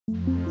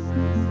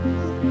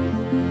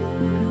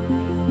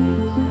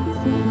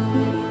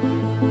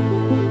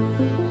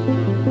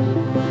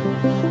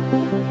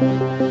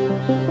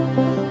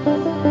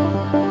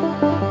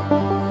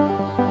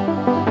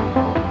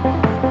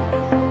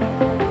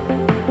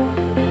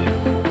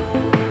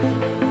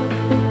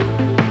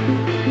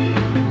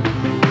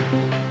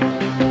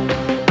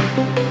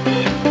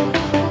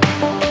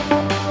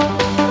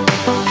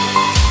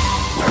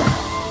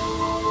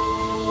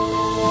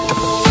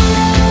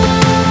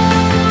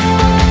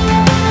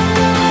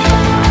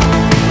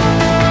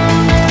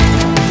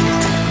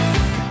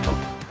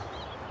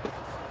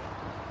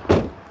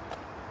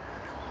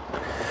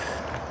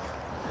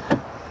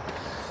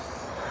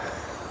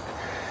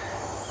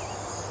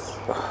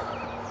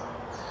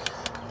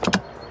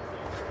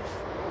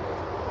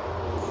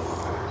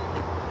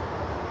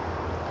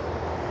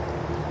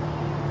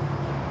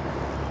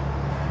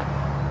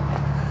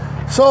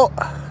So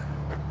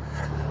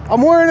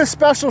I'm wearing a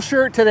special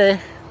shirt today.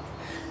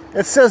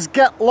 It says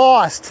 "Get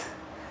Lost,"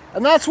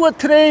 and that's what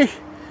today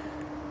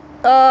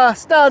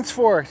stands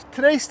for.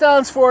 Today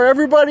stands for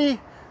everybody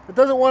that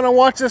doesn't want to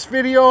watch this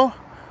video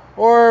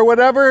or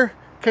whatever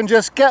can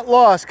just get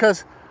lost.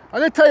 Because I'm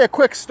going to tell you a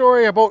quick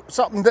story about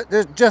something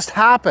that just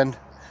happened,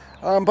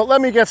 but let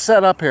me get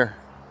set up here.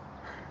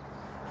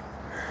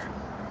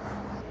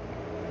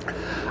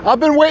 I've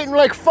been waiting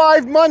like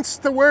 5 months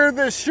to wear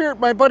this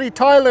shirt. My buddy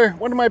Tyler,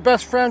 one of my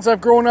best friends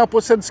I've grown up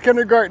with since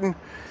kindergarten,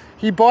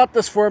 he bought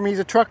this for me. He's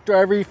a truck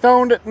driver. He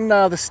found it in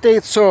the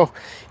States, so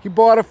he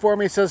bought it for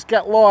me. He says,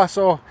 "Get lost."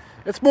 So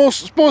it's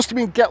supposed to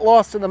mean get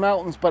lost in the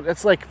mountains, but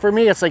it's like, for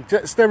me, it's like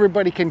just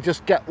everybody can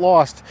just get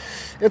lost.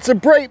 It's a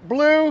bright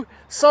blue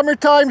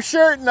summertime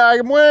shirt, and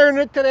I'm wearing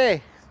it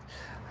today.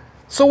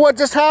 So what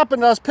just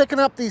happened, I was picking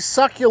up these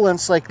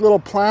succulents, like little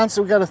plants.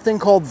 We got a thing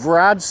called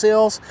Vrad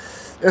sales.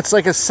 It's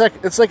like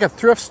a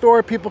thrift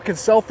store. People can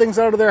sell things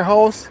out of their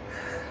house.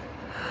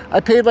 I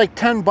paid like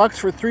 10 bucks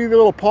for 3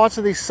 little pots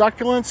of these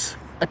succulents.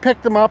 I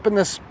picked them up in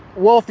this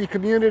wealthy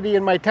community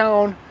in my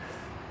town.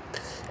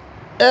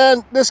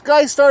 And this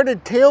guy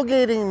started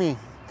tailgating me.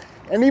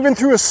 And even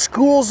through a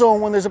school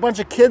zone when there's a bunch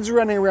of kids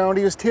running around,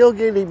 he was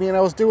tailgating me and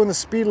I was doing the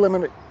speed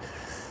limit.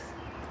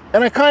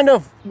 And I kind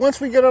of,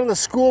 once we get out of the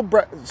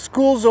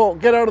school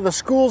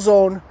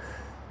zone,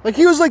 like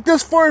he was like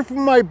this far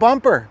from my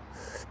bumper.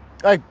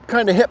 I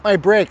kind of hit my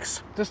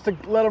brakes just to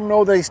let him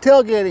know that he's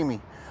tailgating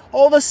me.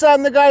 All of a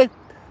sudden, the guy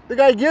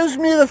gives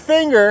me the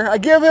finger. I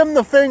give him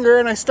the finger,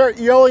 and I start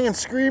yelling and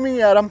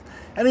screaming at him.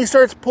 And he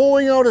starts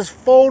pulling out his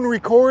phone,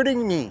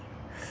 recording me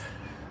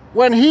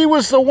when he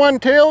was the one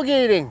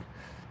tailgating.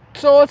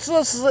 So it's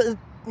just,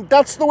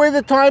 that's the way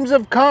the times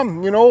have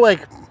come, you know,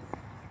 like.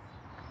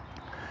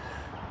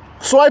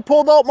 So I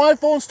pulled out my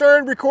phone,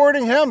 started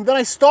recording him. Then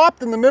I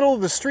stopped in the middle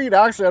of the street.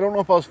 Actually, I don't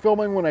know if I was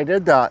filming when I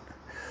did that,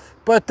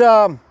 but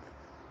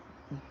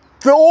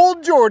the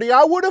old Jordy,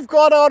 I would have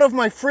got out of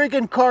my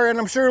freaking car, and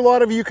I'm sure a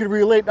lot of you could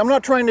relate. I'm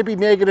not trying to be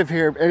negative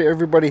here,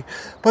 everybody,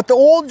 but the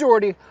old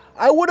Jordy,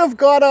 I would have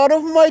got out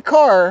of my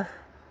car,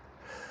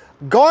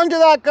 gone to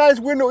that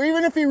guy's window.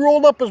 Even if he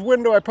rolled up his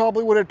window, I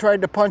probably would have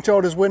tried to punch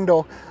out his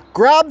window,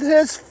 grabbed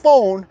his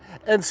phone,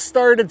 and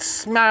started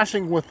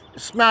smashing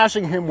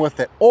him with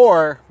it.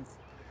 Or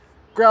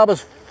grab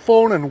his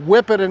phone and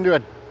whip it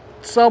into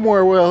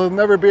somewhere where he'll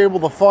never be able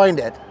to find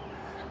it.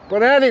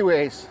 But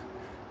anyways,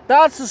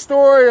 that's the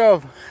story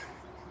of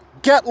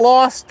get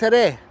lost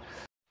today.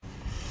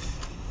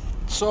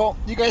 So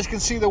you guys can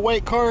see the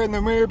white car in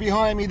the mirror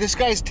behind me. This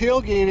guy's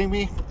tailgating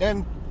me,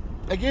 and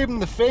I gave him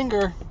the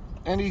finger,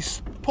 and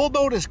he's pulled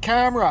out his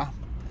camera.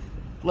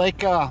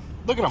 Like,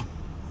 look at him.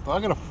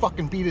 I'm gonna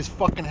fucking beat his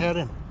fucking head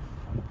in.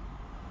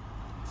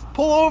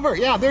 Pull over.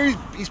 Yeah, there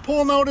he's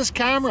pulling out his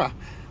camera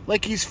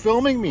like he's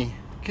filming me.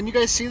 Can you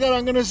guys see that?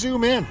 I'm gonna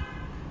zoom in.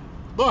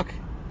 Look.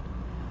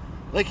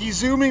 Like he's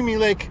zooming me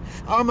like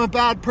I'm a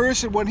bad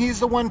person when he's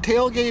the one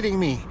tailgating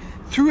me.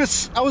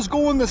 I was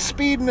going the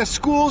speed in a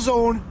school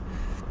zone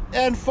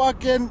and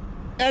fucking,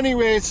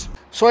 anyways.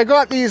 So I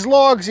got these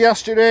logs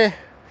yesterday.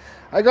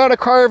 I got to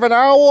carve an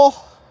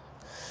owl.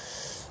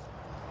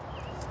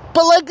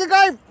 But like the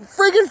guy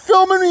freaking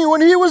filming me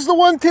when he was the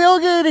one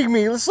tailgating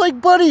me. It's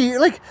like, buddy,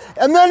 like,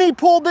 and then he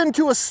pulled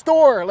into a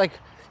store. Like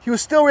he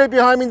was still right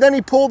behind me. Then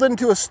he pulled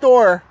into a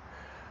store.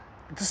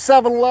 The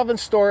 7-Eleven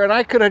store, and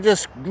I could have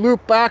just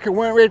looped back and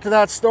went right to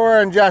that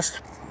store and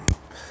just,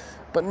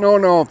 but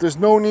no, there's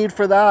no need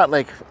for that.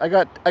 Like I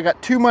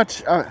got too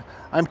much,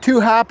 I'm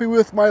too happy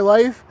with my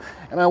life,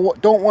 and I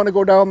don't want to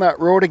go down that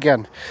road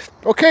again.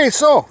 Okay,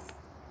 so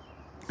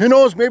who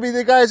knows, maybe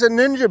the guy's a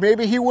ninja.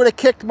 Maybe he would have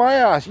kicked my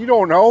ass. You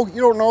don't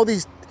know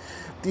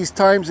these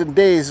times and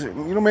days. You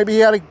know, maybe he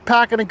had a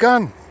pack and a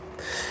gun.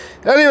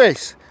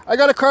 Anyways, I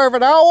got to carve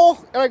an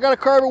owl and I got to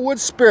carve a wood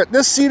spirit.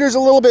 This cedar's a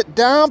little bit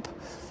damp.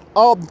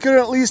 I'm gonna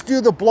at least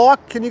do the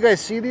block. Can you guys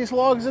see these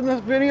logs in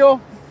this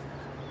video?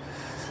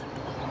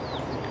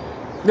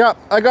 Yeah,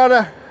 I'm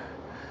gonna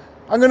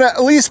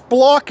at least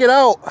block it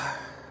out.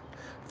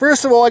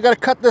 First of all, I gotta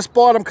cut this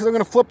bottom because I'm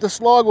gonna flip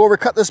this log over,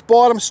 cut this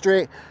bottom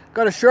straight.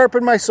 Gotta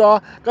sharpen my saw.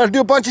 Gotta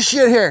do a bunch of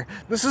shit here.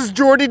 This is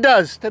Jordy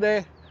Does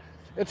today.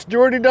 It's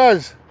Jordy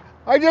Does.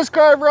 I just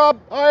carve Rob.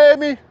 Hi,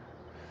 Amy.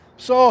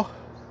 So,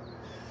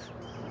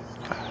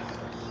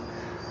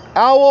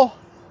 owl,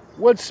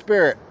 wood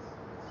spirit.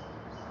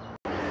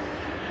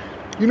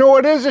 You know,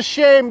 it is a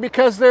shame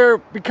because they're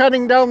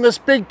cutting down this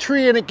big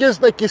tree, and it gives,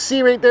 like you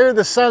see right there,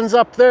 the sun's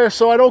up there,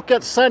 so I don't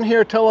get sun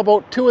here till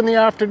about 2 in the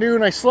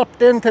afternoon. I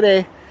slept in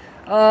today,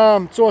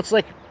 so it's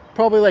like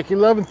probably like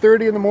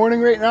 11:30 in the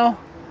morning right now.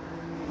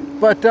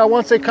 But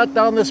once they cut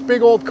down this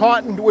big old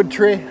cottonwood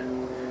tree,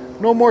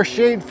 no more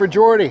shade for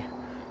Jordy.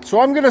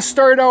 So I'm gonna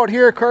start out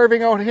here,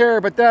 carving out here,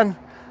 but then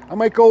I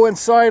might go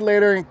inside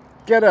later and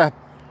get a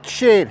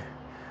shade.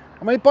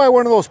 I might buy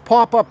one of those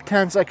pop-up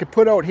tents I could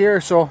put out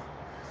here, so.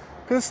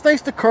 Because it's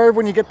nice to carve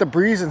when you get the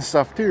breeze and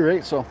stuff too,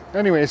 right? So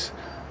anyways,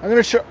 I'm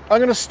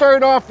gonna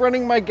start off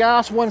running my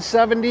gas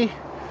 170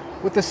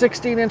 with the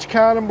 16-inch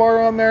cannon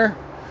bar on there.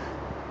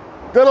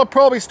 Then I'll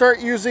probably start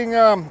using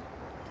I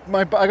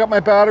got my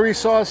battery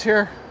saws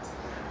here,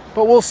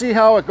 but we'll see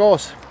how it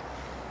goes.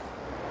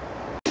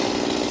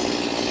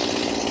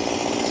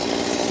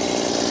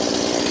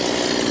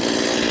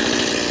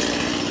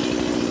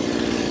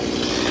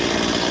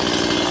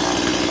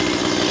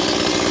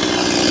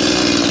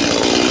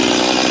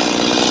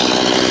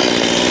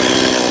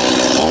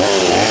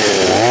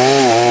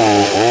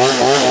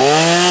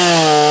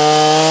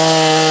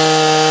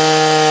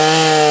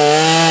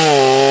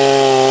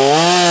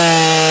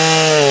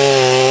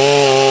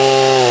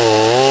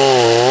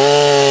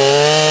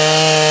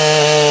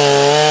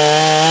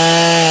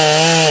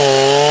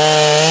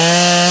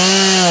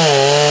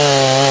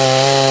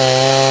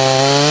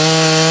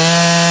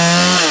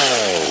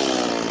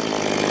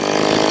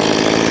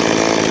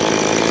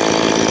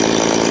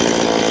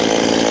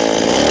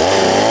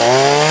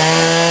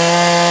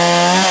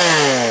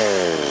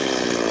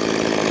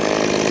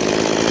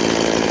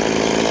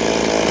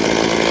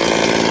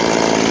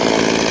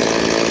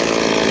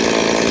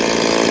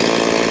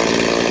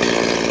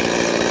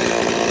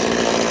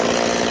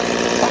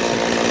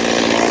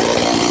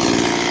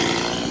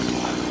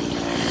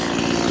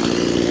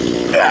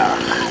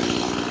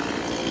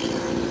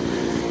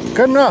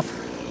 Good enough.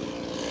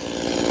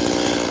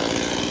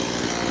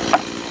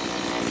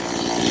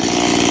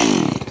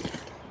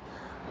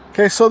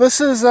 Okay, so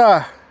this is,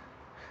 I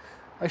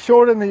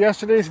showed in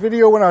yesterday's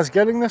video when I was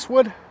getting this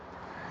wood.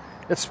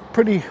 It's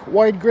pretty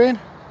wide grain,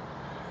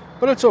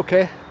 but it's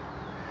okay.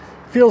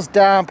 Feels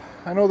damp.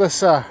 I know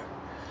this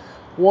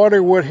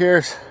water wood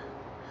here,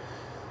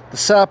 the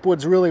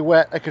sapwood's really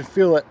wet. I can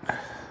feel it.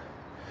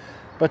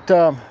 But,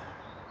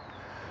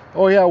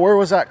 oh yeah, where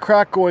was that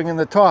crack going in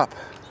the top?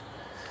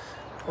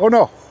 Oh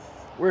no,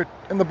 we're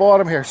in the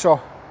bottom here.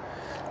 So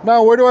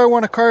now where do I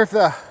want to carve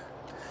the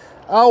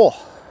owl?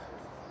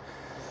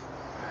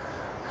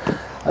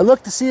 I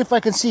look to see if I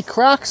can see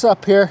cracks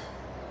up here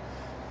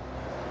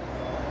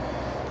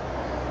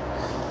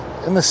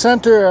in the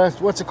center,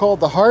 what's it called,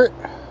 the heart.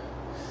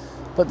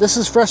 But this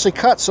is freshly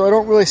cut, so I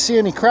don't really see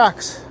any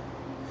cracks.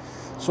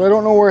 So I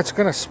don't know where it's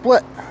going to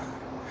split.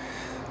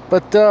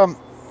 But I'm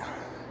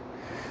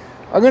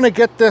going to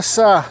get this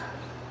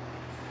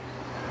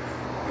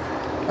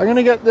I'm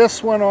gonna get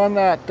this one on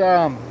that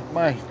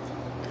my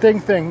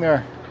thing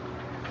there.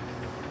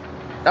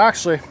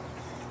 Actually,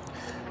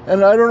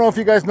 and I don't know if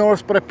you guys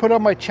noticed, but I put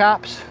on my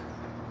chaps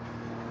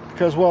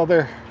because, well,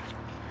 you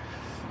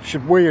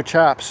should wear your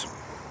chaps.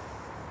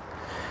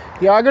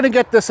 Yeah, I'm gonna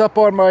get this up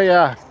on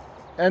my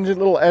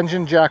little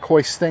engine jack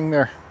hoist thing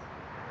there.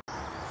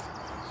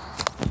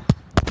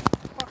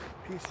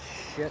 Piece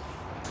of shit.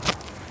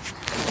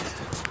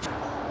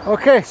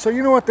 Okay, so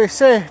you know what they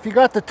say: if you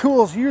got the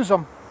tools, use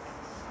them.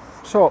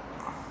 So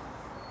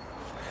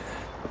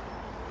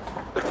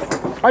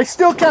I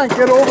still can't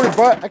get over,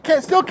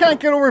 but still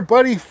can't get over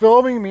Buddy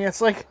filming me. It's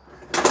like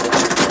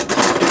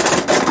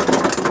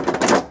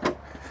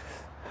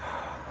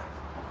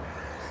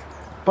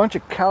bunch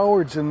of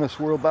cowards in this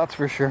world, that's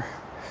for sure.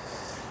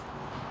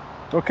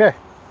 Okay,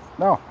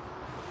 now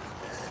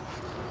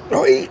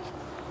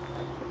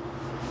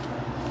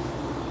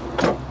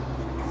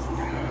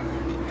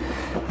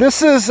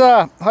this is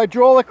a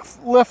hydraulic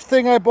lift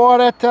thing I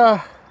bought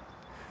at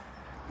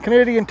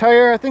Canadian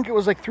Tire. I think it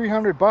was like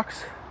 300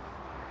 bucks.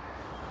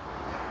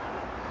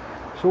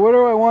 So where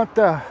do I want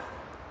the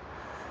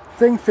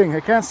thing? I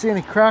can't see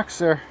any cracks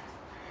there.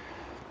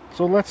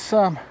 So let's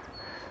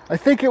I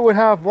think it would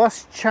have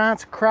less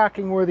chance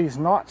cracking where these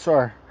knots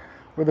are,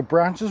 where the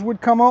branches would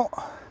come out,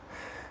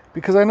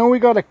 because I know we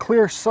got a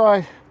clear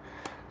side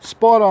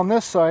spot on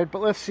this side.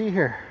 But let's see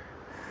here.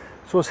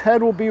 So his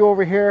head will be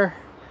over here.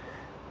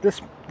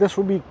 This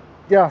will be,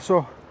 yeah,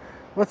 so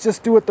let's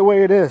just do it the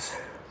way it is.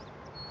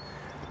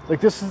 Like,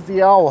 this is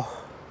the owl.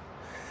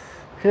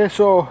 Okay,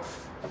 so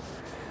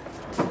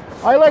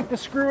I like to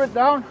screw it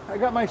down. I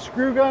got my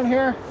screw gun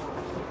here.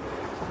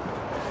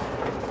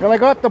 And I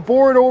got the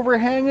board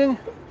overhanging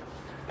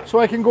so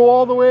I can go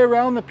all the way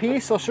around the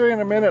piece. I'll show you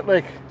in a minute.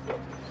 Like,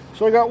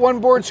 so I got one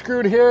board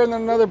screwed here and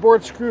then another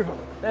board screwed.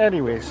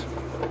 Anyways.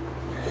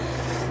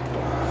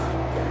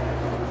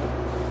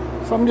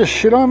 Something just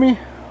shit on me.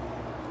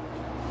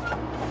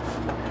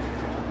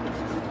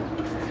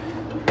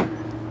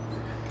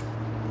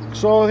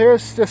 So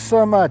here's just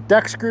some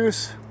deck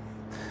screws,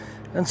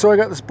 and so I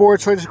got this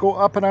board, so I just go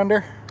up and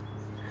under,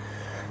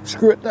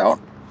 screw it down.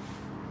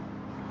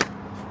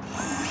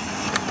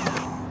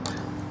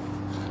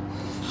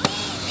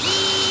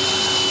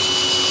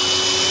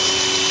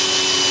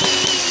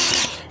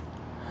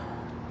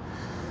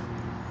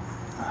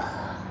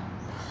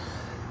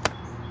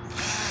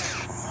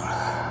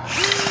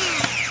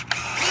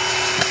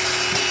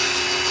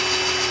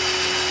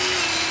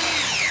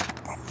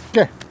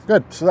 Okay,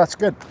 good, so that's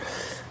good.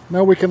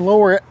 Now we can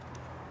lower it.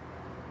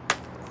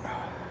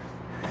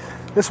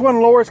 This one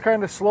lowers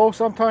kind of slow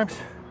sometimes.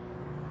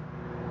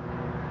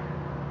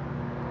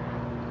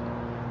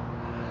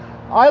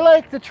 I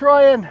like to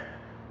try and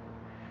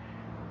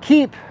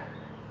keep,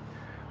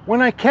 when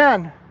I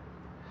can,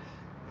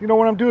 you know,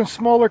 when I'm doing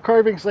smaller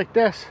carvings like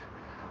this,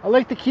 I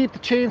like to keep the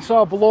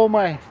chainsaw below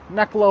my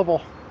neck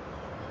level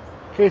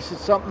in case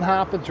something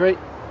happens, right?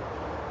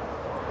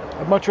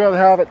 I'd much rather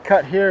have it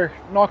cut here,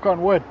 knock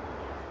on wood,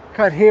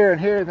 cut here and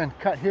here than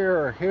cut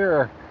here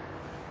or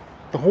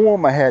the hole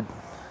in my head.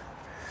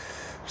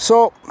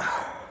 So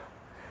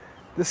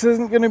this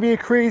isn't going to be a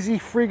crazy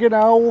friggin'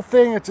 owl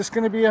thing. It's just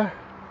going to be a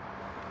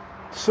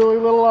silly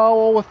little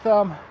owl with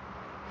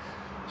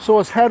so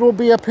his head will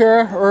be up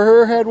here, or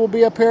her head will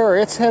be up here, or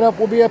its head up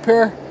will be up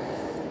here,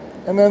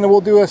 and then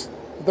we'll do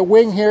the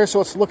wing here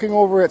so it's looking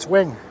over its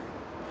wing.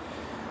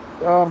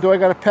 Do I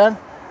got a pen?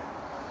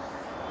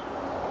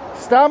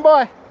 Stand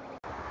by.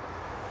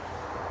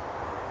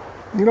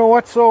 You know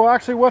what? So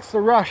actually, what's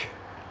the rush?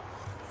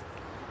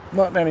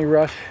 Not in any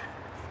rush.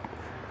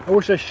 I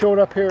wish I showed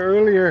up here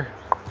earlier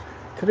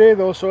today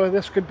though, so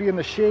this could be in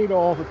the shade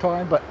all the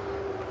time, but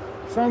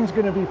the sun's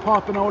going to be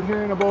popping out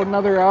here in about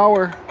another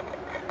hour.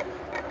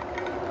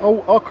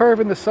 I'll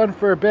carve in the sun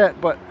for a bit,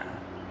 but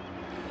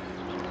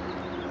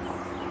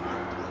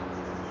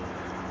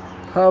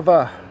have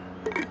a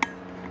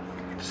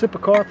sip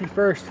of coffee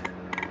first.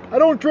 I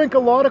don't drink a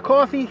lot of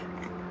coffee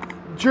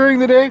during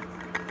the day.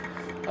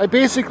 I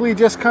basically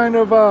just kind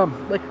of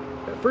like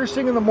first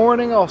thing in the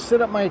morning I'll sit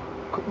at my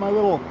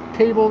little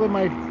table in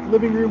my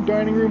living room,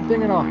 dining room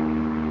thing, and I'll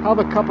have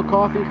a cup of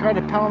coffee, kind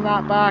of pound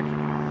that back,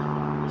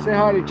 say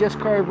hi to Just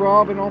Carve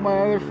Rob and all my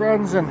other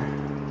friends, and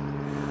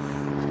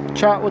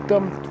chat with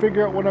them,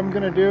 figure out what I'm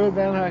gonna do.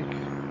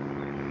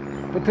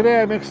 But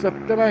today I mixed up.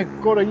 Then I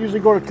usually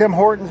go to Tim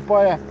Hortons,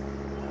 buy a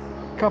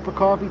cup of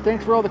coffee.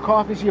 Thanks for all the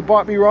coffees you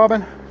bought me,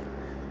 Robin.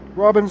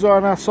 Robin's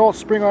on Salt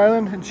Spring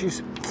Island, and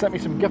she's sent me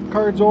some gift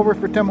cards over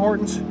for Tim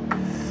Hortons.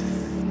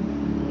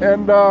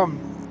 And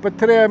but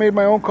today I made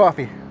my own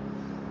coffee.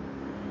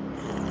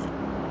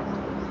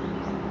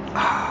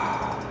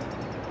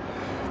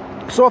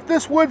 So if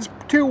this wood's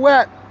too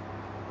wet,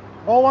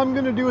 all I'm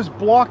gonna do is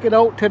block it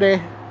out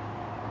today.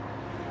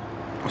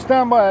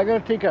 Stand by, I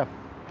gotta take a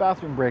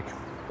bathroom break.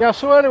 Yeah,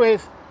 so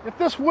anyways, if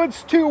this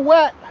wood's too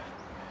wet,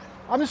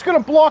 I'm just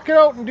gonna block it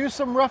out and do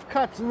some rough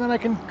cuts, and then I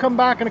can come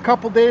back in a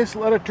couple days,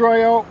 let it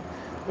dry out.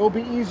 It'll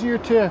be easier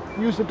to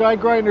use the die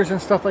grinders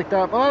and stuff like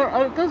that,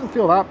 but it doesn't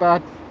feel that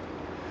bad.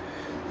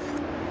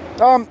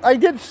 I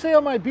did say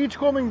on my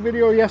beachcombing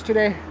video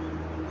yesterday,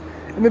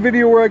 in the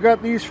video where I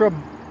got these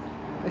from,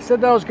 I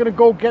said that I was gonna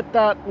go get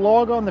that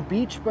log on the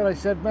beach, but I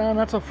said, man,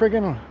 that's a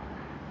friggin',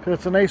 because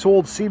it's a nice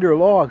old cedar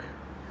log.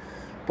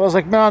 But I was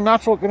like, man,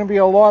 that's gonna be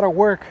a lot of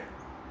work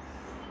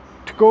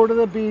to go to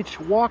the beach,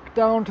 walk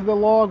down to the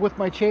log with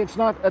my chain. It's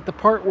not at the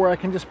part where I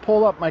can just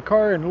pull up my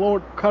car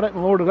and cut it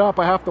and load it up.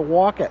 I have to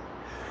walk it.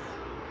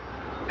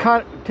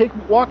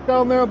 Walk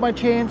down there with my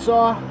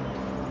chainsaw,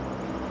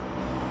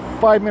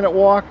 5-minute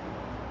walk,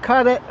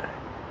 cut it,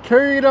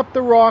 carry it up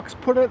the rocks,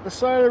 put it at the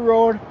side of the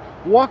road,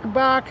 walk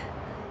back,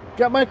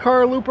 get my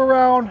car, loop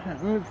around.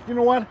 And you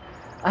know what?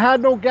 I had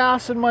no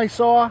gas in my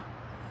saw,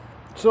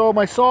 so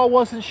my saw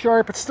wasn't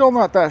sharp. It's still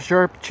not that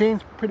sharp. The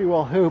chain's pretty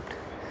well hooped.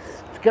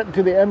 It's getting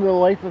to the end of the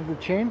life of the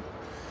chain,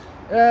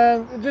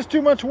 and it's just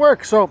too much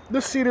work. So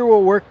this cedar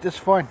will work just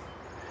fine.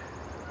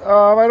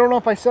 I don't know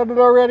if I said it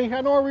already. I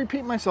know I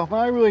repeat myself,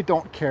 and I really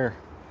don't care.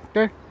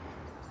 Okay?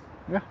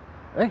 Yeah.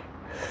 Hey.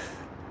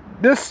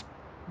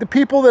 The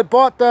people that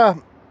bought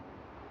the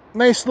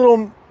nice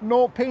little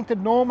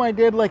painted gnome I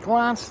did, like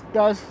Lance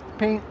does,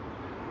 paint,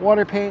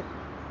 water paint,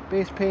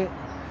 base paint.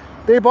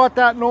 They bought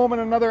that gnome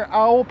and another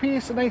owl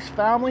piece, a nice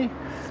family.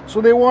 So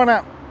they want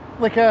to,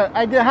 like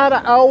I had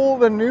an owl,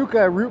 the nuke,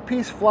 a root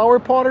piece flower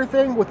potter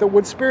thing with a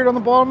wood spirit on the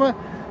bottom of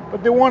it.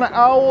 But they want an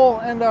owl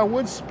and a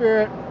wood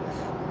spirit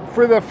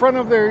for the front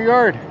of their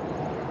yard.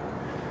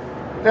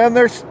 And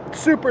they're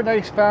super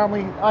nice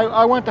family.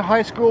 I went to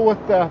high school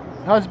with the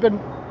husband,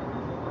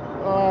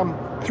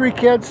 3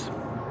 kids,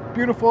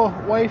 beautiful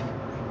wife.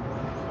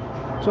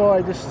 So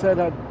I just said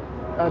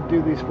I'd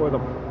do these for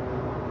them.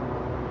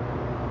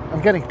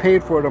 I'm getting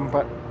paid for them,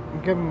 but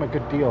I'm giving them a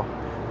good deal.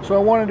 So I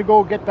wanted to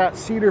go get that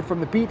cedar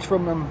from the beach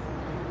from them,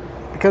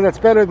 because it's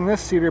better than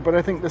this cedar, but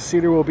I think this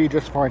cedar will be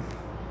just fine.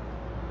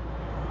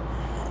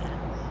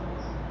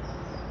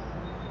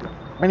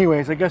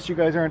 Anyways, I guess you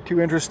guys aren't too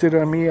interested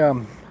in me,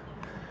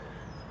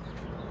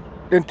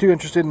 too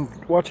interested in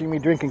watching me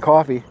drinking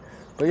coffee.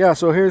 But yeah,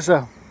 so here's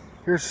the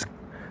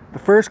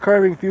first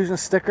Carving Fusion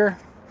sticker.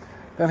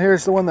 Then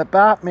here's the one that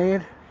Bat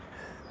made.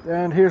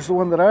 And here's the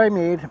one that I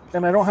made.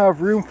 And I don't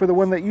have room for the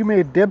one that you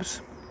made, Dibs.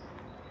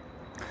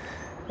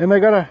 And I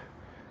gotta,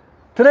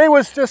 today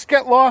was just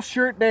get lost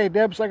shirt day,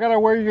 Dibs. I gotta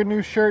wear your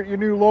new shirt, your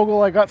new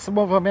logo. I got some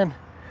of them in.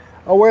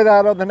 I'll wear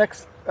that on the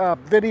next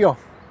video.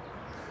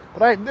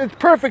 But it's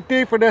perfect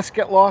day for this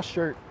get lost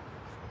shirt.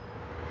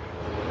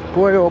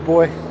 Boy, oh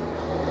boy.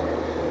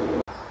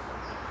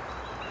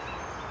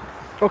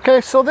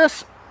 Okay, so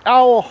this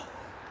owl,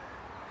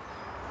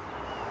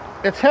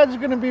 its head's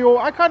gonna be,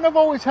 I kind of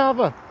always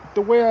have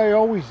the way I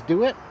always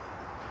do it.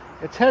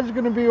 Its head's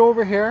gonna be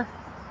over here,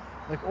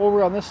 like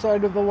over on this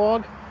side of the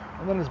log,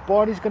 and then his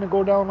body's gonna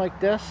go down like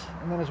this,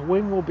 and then his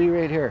wing will be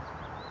right here.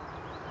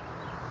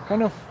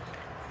 Kind of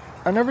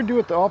I never do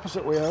it the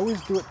opposite way. I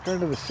always do it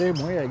kind of the same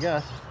way, I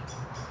guess.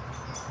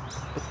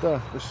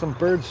 But there's some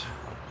birds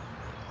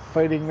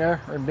fighting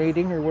there, or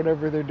mating, or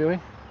whatever they're doing.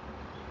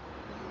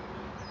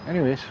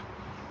 Anyways,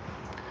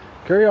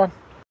 carry on.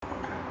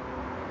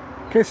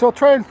 Okay, so I'll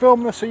try and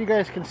film this so you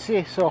guys can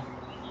see. So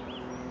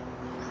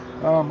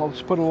I'll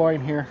just put a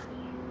line here.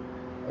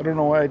 I don't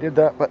know why I did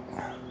that, but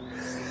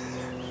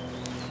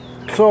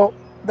so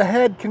the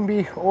head can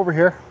be over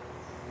here.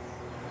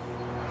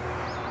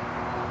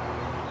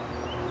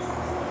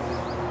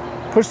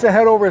 Push the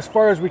head over as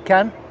far as we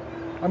can.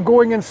 I'm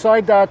going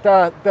inside that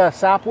the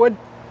sapwood,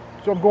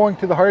 so I'm going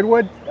to the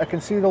hardwood. I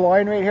can see the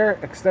line right here,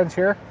 it extends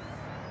here.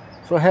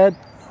 So head,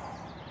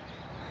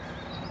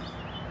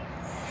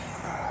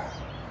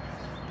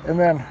 and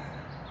then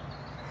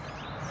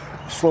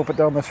slope it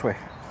down this way.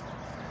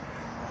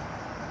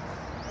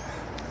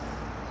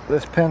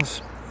 This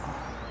pin's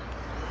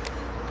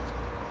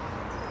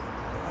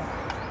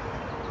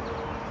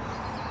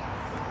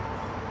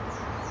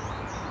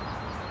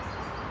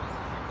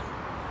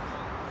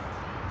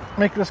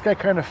make this guy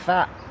kind of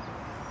fat,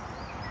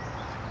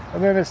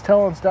 and then his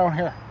talon's down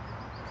here,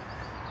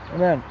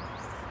 and then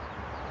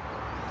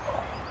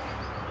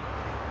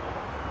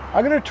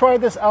I'm gonna try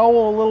this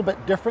owl a little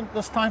bit different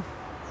this time.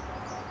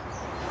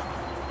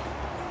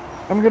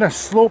 I'm gonna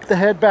slope the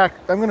head back.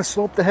 I'm gonna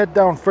slope the head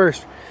down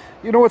first.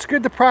 You know, it's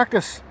good to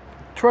practice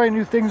trying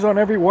new things on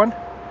every one,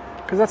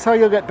 because that's how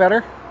you'll get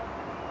better.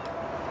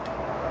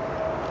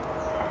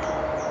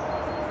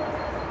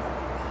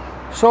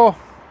 So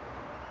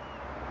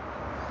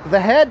the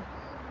head,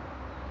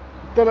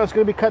 then it's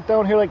going to be cut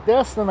down here like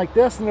this, then like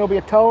this, and there'll be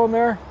a tail in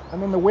there,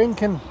 and then the wing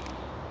can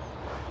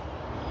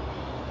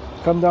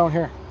come down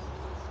here.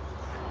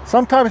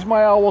 Sometimes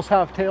my owls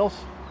have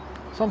tails,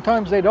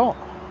 sometimes they don't.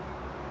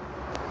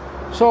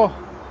 So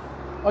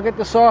I'll get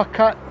the saw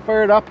cut,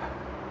 fire it up,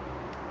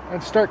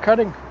 and start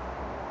cutting.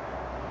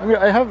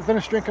 I haven't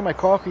finished drinking my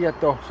coffee yet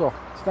though, so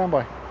stand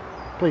by,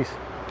 please.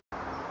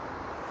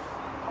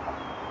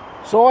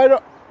 So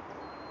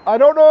I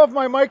don't know if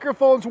my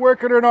microphone's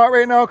working or not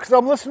right now, because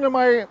I'm listening to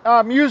my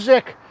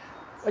music.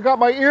 I got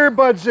my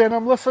earbuds in.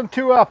 I'm listening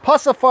to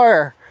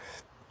Pussifer.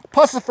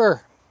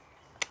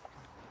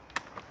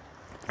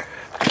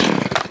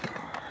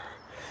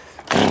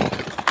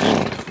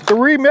 The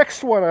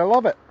remixed one. I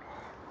love it.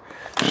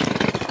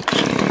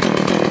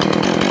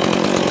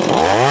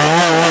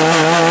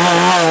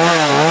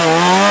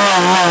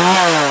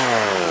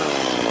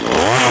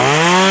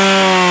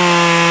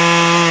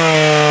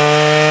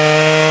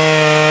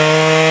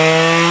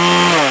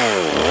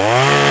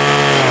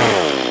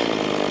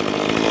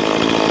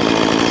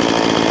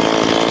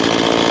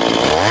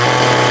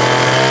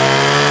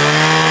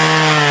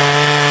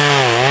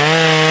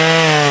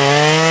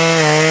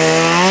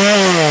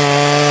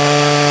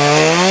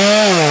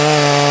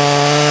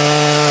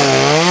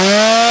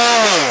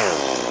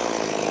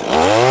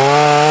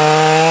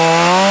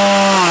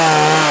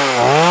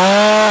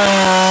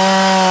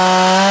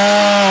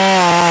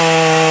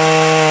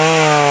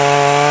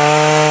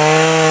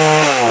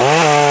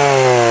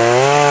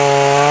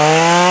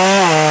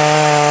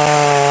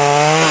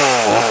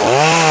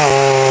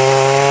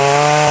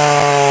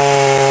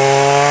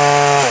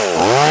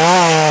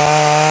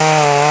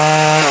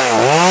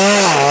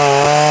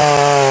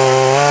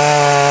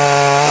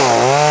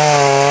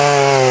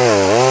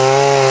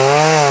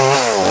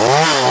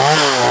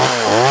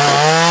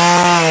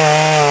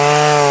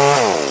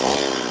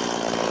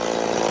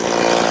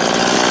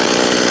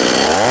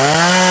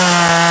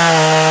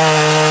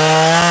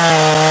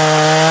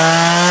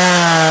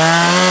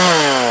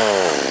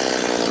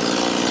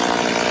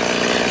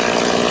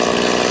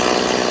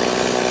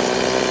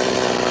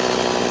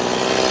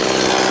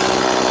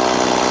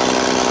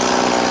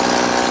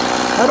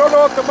 I don't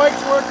know if the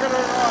mic's working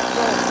or not,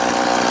 so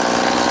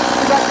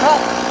we got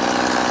cut.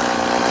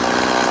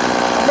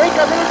 I'm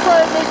gonna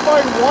try and make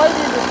mine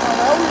wider this time.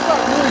 I always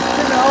got really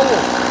thin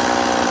owls.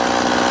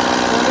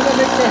 So I'm gonna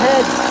make the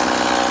head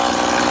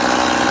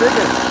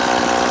bigger.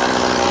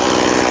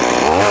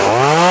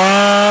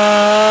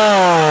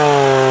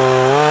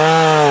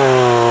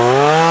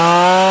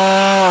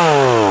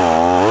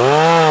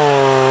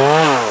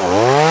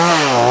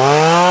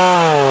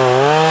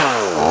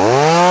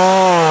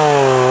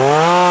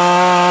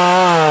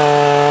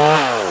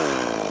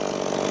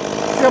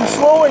 I'm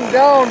slowing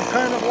down,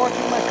 kind of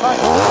watching my cut.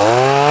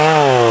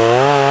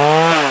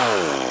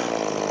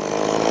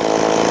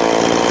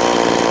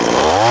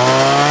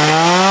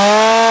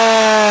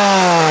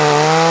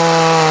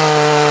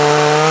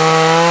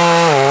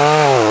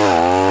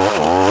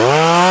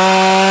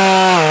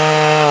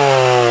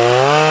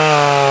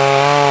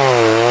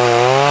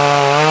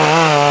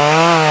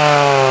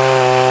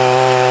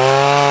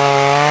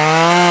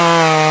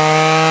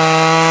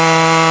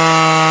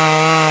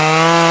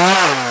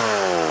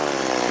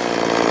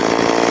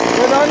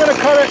 I'm going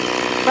to cut it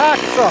back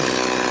some.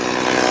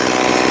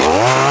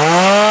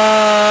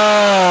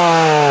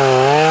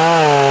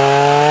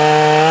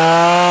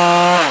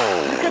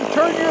 You can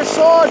turn your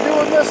saw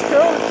doing this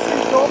too.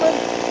 See, filming.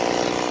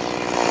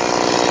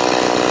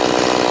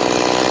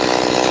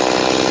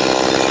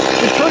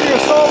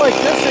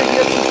 this so you can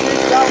get some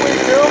shapes that way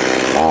too.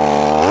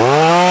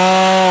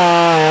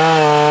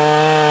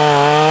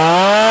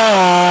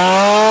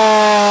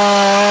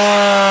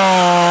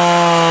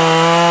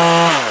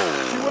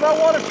 See, when I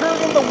want to turn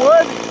in the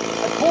wood,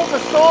 I pull the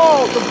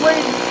saw, the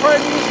blade, and try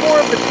to use more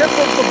of the tip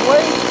of the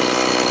blade.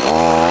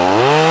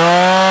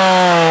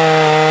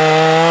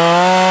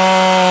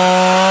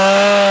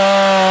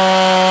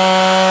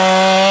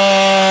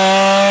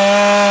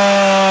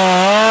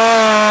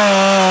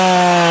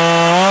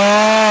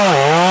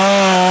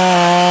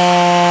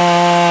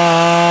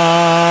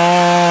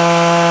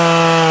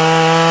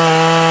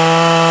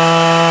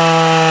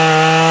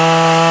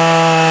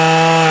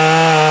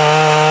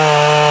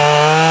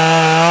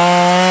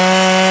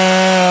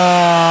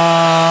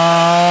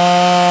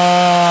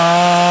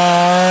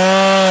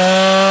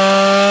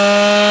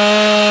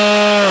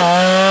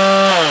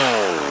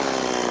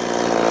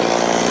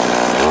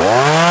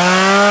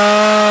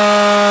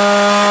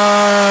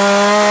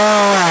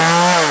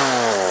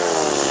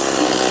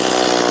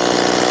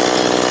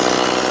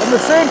 The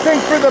same thing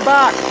for the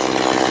back.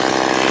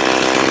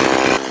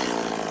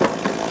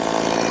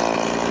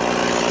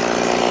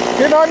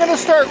 Okay, now I'm going to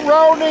start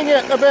rounding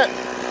it a bit.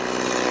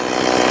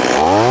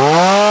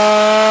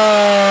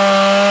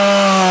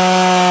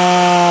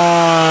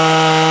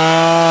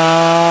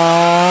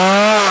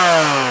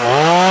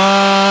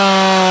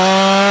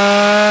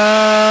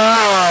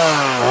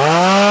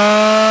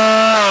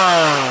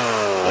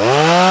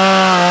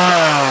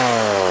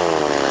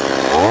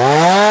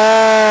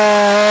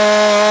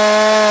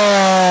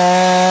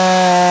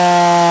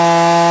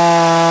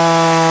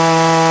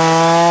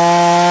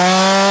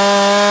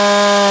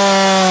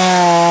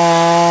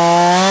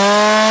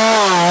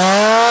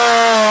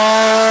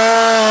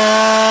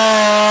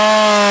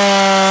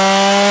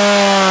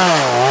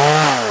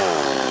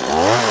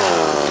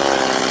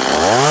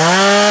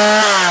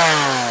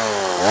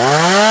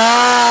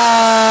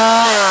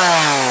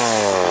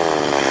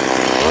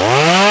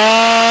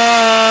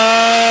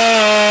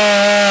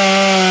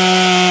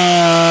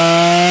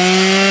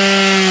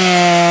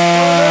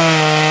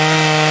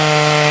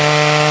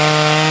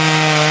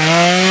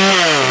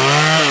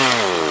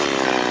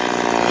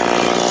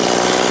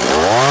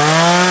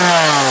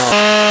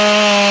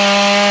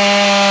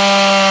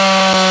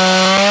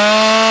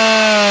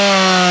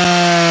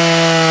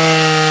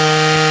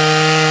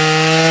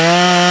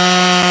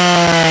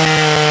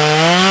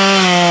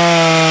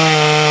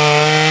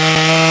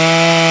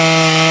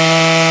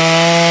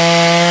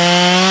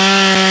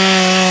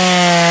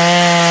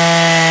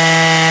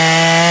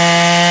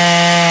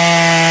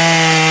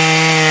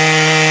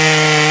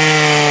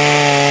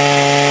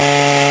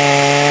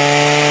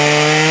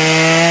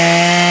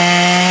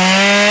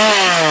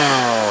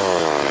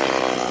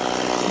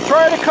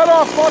 Cut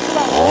off most of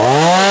that.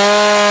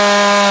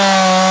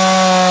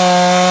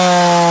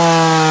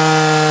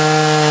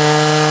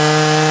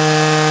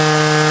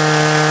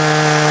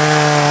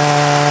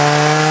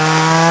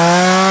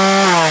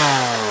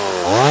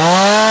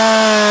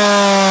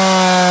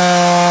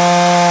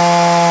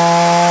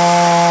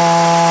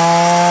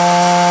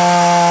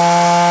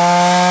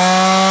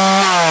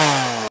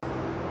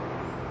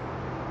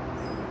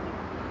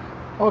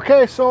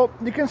 Okay, so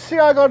you can see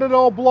I got it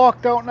all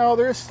blocked out now.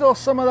 There's still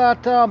some of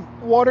that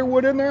water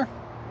wood in there,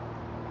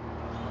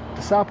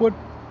 the sapwood.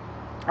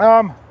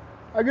 I'm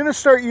going to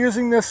start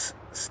using this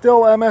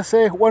Stihl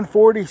MSA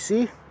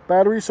 140C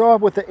battery saw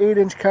with the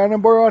 8-inch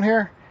cannon bar on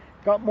here.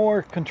 Got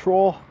more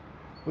control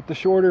with the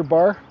shorter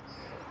bar.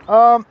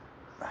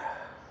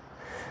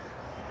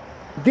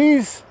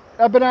 These,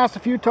 I've been asked a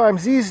few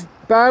times, these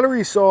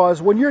battery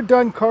saws, when you're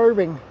done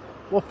carving,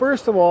 well,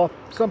 first of all,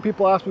 some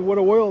people ask me what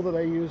oil did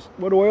I use?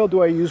 What oil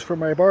do I use for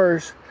my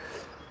bars?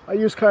 I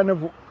use kind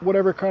of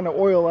whatever kind of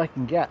oil I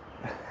can get,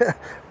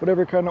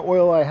 whatever kind of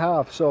oil I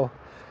have. So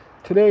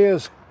today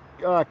is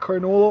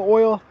canola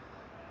oil.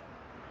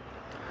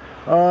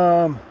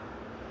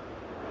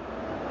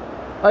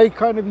 I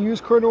kind of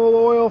use canola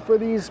oil for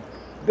this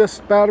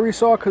battery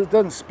saw because it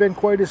doesn't spin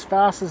quite as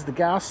fast as the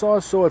gas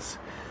saws. So it's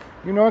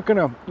you're not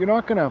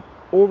gonna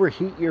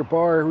overheat your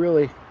bar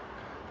really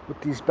with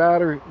these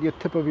your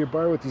tip of your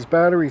bar with these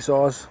battery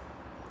saws.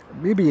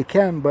 Maybe you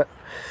can, but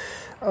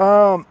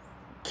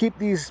keep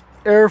these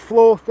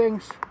airflow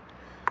things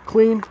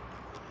clean,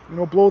 you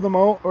know, blow them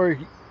out or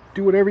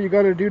do whatever you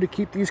got to do to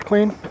keep these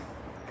clean.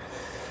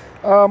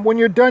 When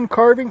you're done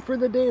carving for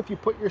the day, if you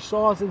put your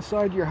saws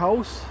inside your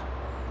house,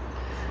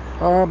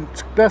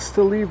 it's best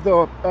to leave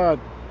the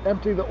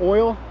empty the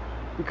oil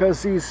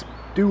because these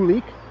do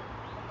leak.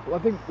 Well, I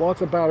think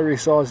lots of battery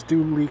saws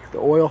do leak the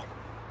oil.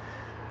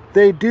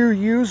 They do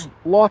use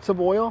lots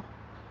of oil,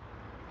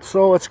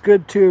 so it's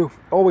good to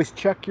always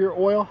check your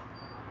oil.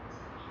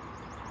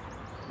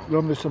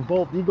 There's some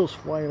bald eagles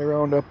flying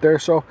around up there,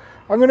 so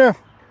I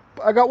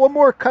got one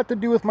more cut to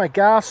do with my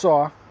gas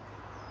saw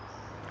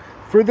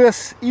for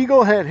this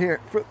eagle head here.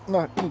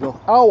 Not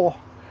eagle, owl.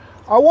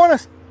 I've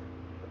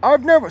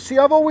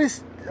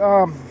always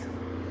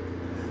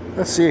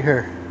let's see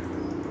here.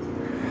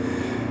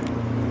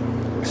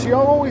 See,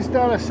 I've always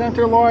done a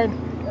center line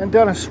and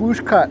done a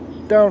swoosh cut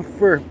down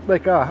for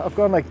like, I've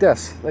gone like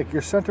this, like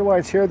your center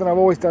line's here, then I've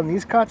always done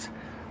these cuts.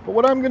 But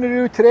what I'm gonna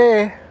do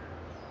today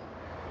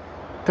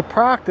to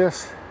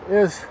practice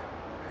is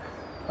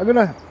I'm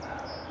gonna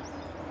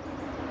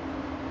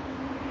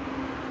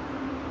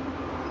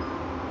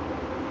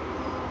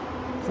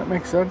does that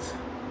make sense?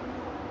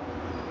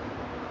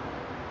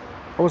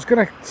 I was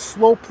gonna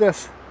slope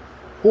this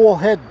whole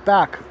head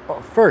back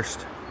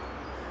first,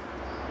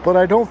 but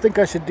I don't think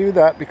I should do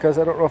that because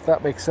I don't know if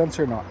that makes sense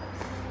or not.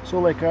 So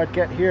like I'd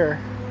get here,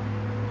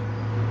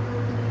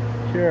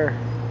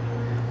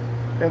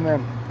 and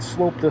then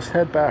slope this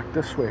head back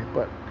this way,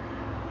 but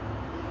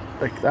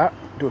like that,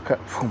 do a cut,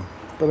 boom.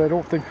 But I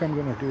don't think I'm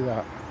gonna do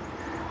that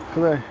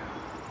because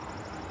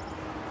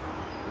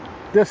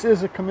this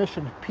is a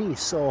commissioned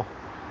piece, so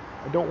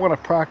I don't want to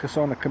practice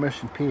on a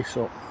commissioned piece.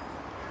 So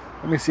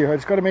let me see here. I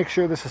just got to make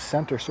sure this is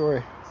center.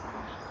 Sorry.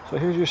 So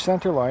here's your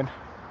center line.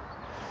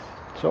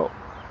 So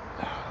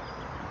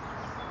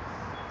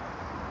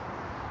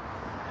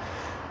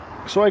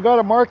I got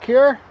a mark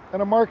here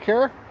and a mark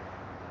here,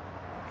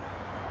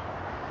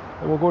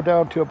 and we'll go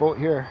down to about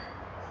here.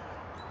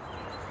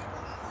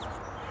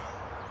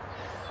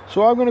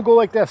 So I'm going to go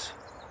like this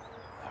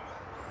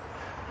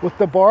with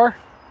the bar.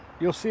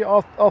 You'll see.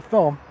 I'll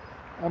film.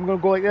 I'm going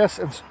to go like this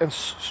and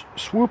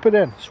swoop it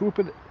in, swoop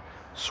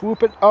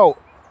it out.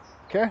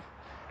 Okay,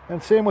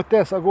 and same with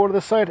this. I'll go to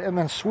the side and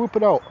then swoop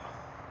it out.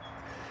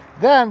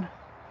 Then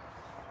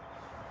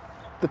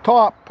the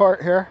top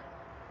part here,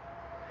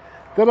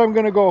 then I'm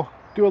going to go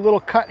do a little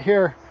cut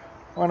here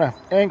on an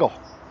angle.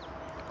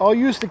 I'll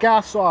use the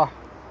gas saw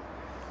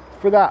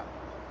for that.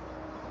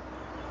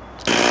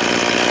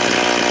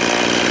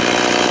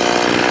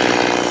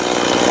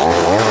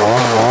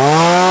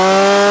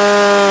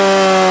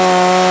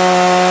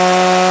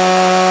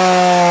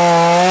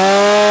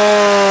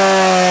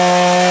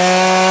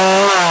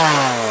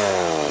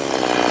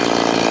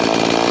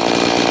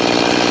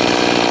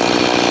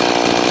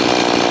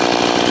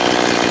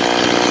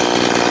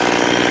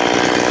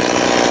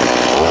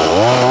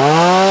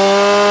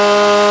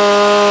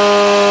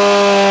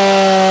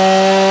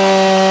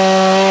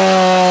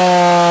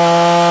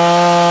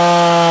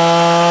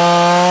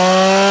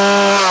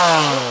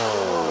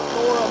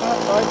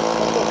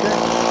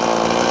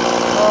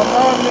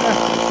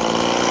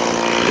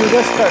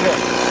 This cut here.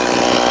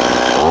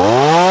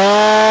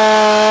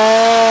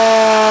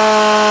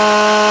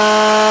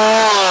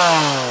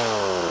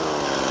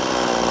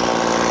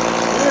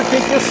 I'm going to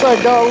take this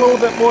side down a little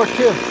bit more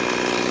too.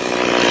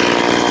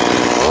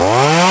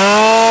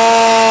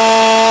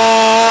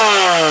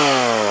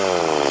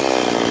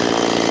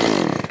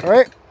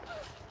 Alright,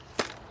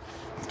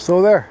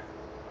 so there.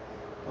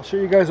 I'll show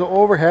you guys the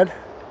overhead.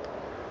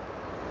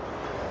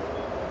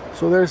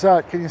 So there's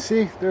that, can you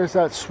see? There's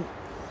that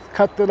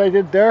cut that I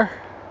did there.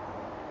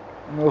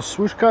 And those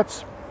swoosh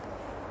cuts,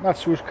 not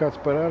swoosh cuts,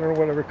 but I don't know,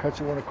 whatever cuts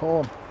you want to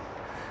call them.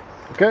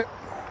 Okay,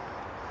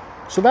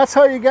 so that's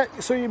how you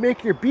you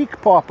make your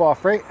beak pop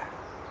off, right?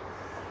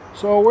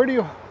 So where do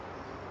you,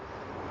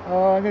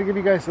 I'm going to give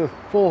you guys the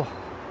full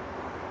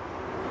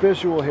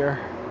visual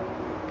here.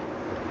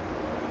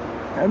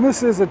 And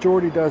this is a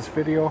Jordy Does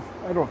video,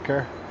 I don't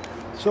care.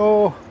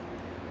 So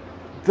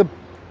the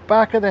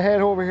back of the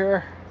head over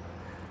here,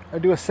 I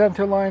do a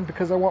center line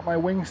because I want my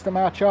wings to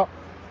match up.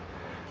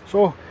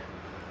 So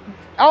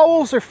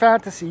owls are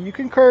fantasy. You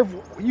can carve,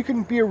 you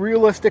can be a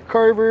realistic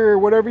carver or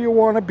whatever you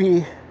want to be.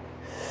 You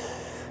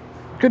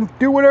can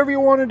do whatever you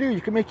want to do.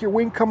 You can make your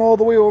wing come all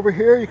the way over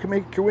here. You can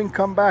make your wing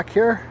come back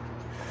here.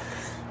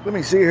 Let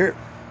me see here.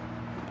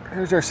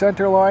 Here's our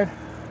center line.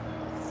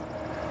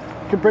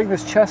 You can bring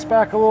this chest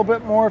back a little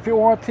bit more if you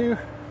want to.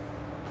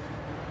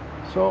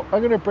 So I'm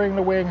going to bring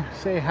the wing,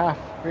 say half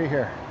right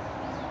here.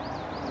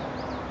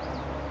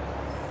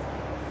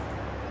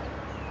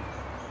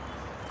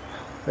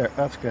 There,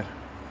 that's good.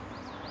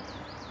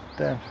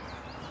 Then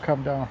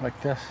come down like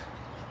this.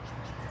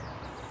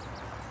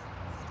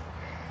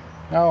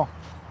 Now,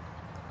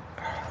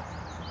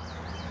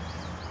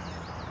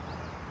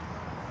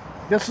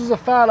 this is a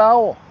fat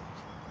owl,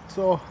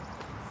 so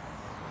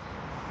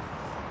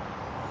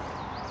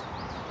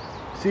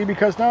see,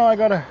 because now I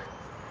gotta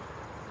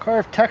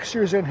carve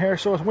textures in here,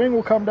 so his wing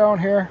will come down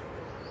here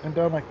and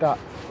down like that.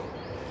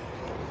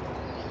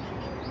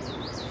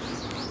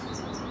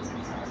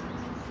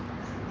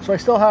 So I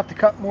still have to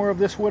cut more of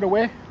this wood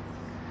away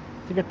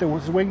to get the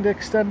wing to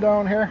extend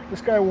down here.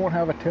 This guy won't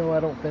have a tail, I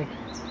don't think.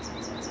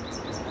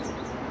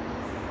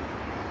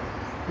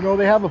 You know,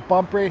 they have a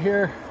bump right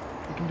here.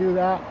 You can do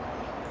that.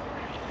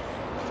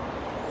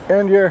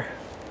 And your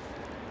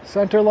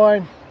center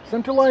line.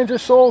 Center lines are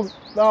so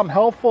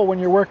helpful when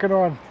you're working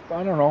on,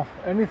 I don't know,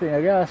 anything,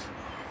 I guess.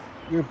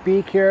 Your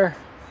beak here.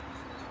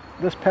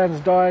 This pen's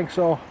dying,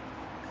 so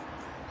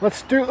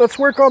let's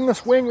work on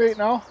this wing right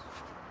now.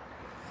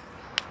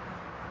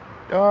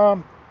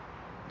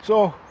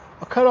 So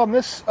I'll cut on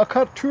this, I'll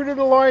cut true to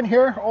the line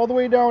here, all the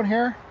way down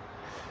here.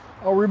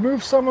 I'll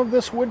remove some of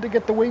this wood to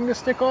get the wing to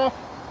stick off.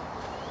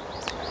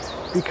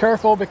 Be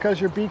careful because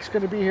your beak's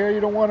going to be here.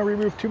 You don't want to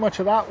remove too much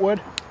of that wood.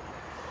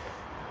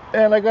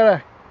 And I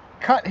gotta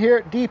cut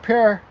here, deep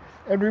here,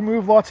 and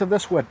remove lots of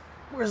this wood.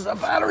 Where's the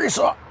battery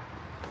saw?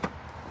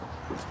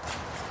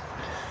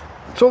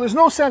 So there's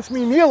no sense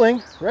me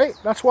kneeling, right?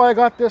 That's why I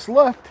got this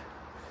lift.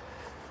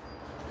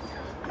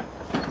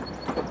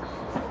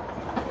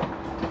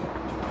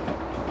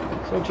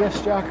 So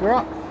just jack her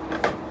up.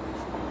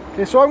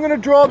 Okay, so I'm gonna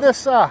draw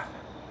this,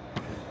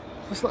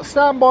 just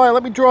stand by,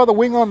 let me draw the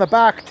wing on the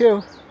back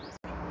too.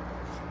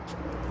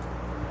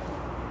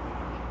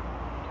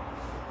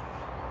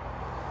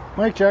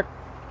 Mic check.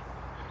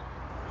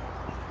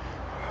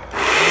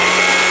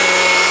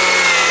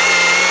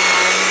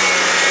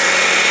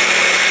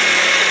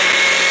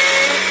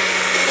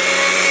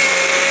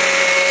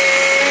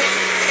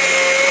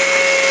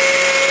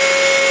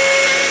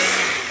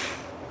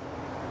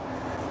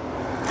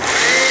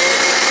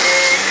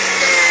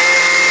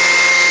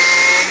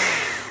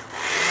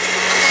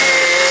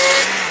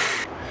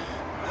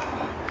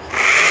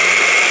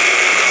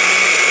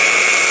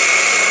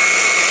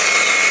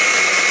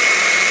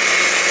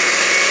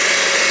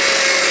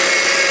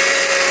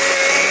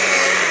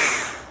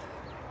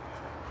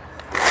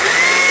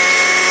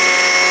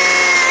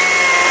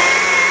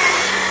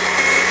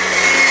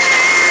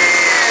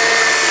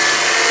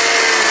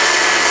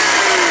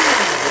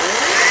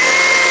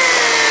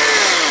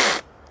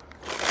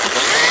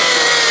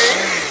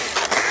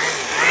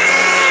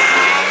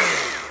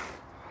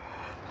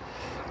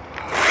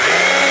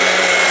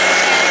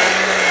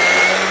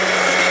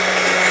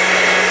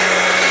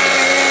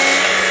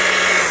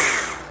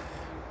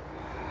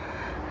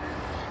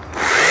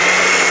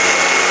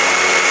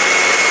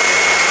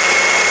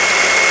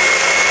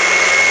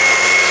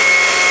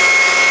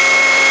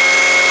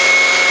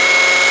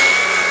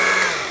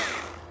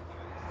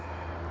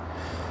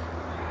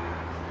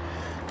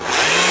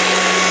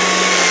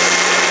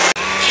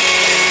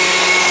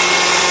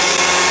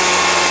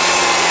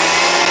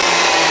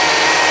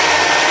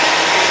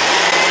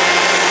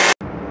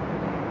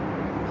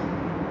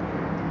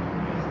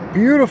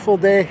 Beautiful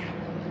day,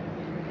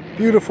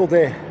 beautiful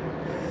day.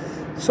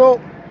 So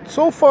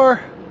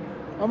far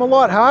I'm a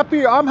lot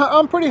happier.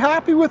 I'm pretty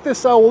happy with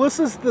this owl. This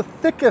is the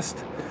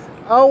thickest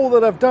owl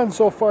that I've done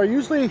so far.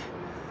 Usually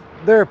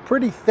they're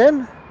pretty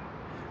thin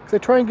because I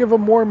try and give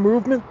them more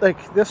movement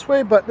like this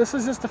way, but this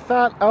is just a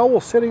fat owl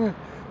sitting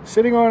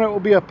on it will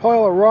be a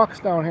pile of rocks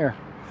down here.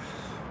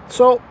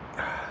 So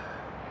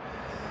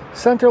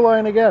center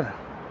line again.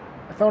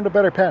 I found a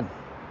better pen.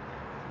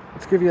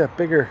 Let's give you a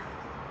bigger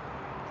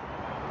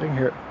thing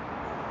here.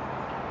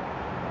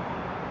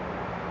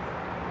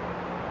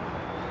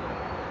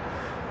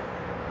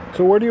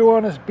 So where do you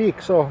want his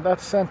beak? So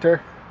that's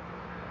center.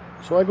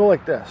 So I go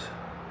like this.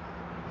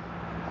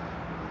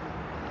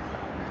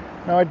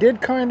 Now I did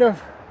kind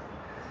of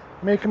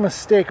make a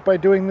mistake by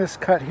doing this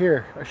cut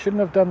here. I shouldn't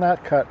have done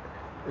that cut.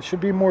 It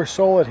should be more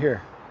solid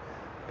here,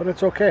 but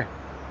it's okay.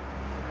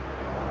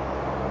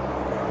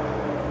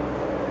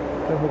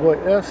 Then we'll go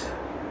like this.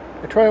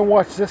 I try and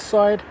watch this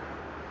side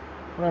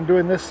when I'm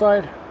doing this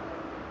side.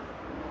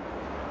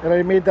 And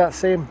I made that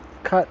same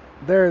cut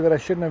there that I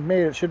shouldn't have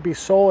made. It should be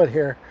solid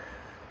here,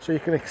 so you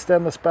can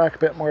extend this back a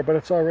bit more, but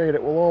it's all right.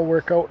 It will all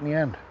work out in the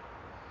end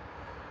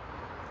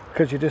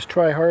because you just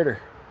try harder.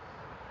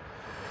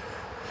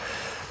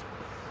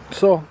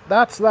 So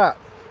that's that.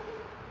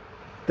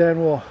 Then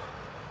we'll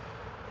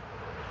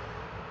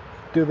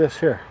do this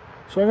here.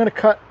 So I'm going to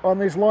cut on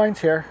these lines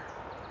here.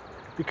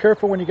 Be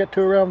careful when you get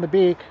to around the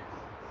beak.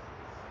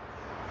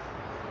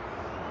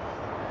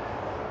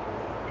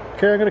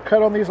 Okay, I'm going to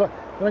cut on these lines.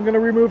 And I'm going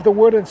to remove the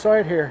wood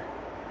inside here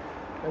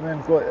and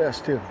then go like this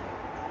too.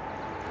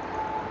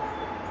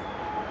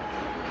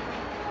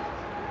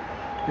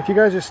 If you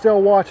guys are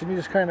still watching, you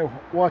just kind of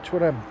watch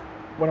what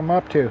I'm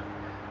up to.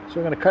 So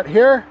I'm going to cut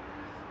here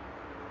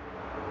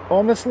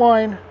on this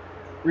line,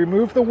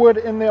 remove the wood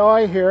in the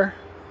eye here,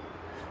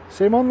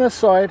 same on this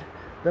side.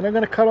 Then I'm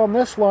going to cut on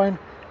this line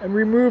and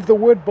remove the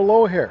wood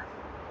below here.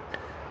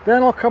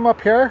 Then I'll come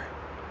up here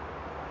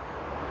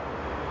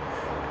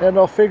and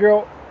I'll figure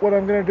out what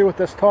I'm going to do with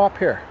this top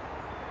here.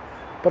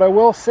 But I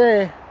will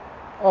say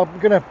I'm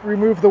going to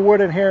remove the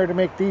wood in here to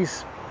make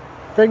these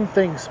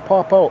things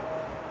pop out.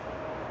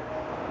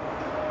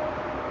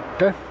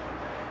 Okay,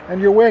 and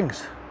your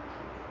wings.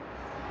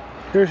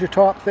 Here's your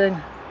top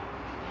thing,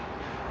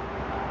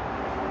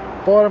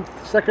 bottom,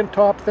 second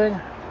top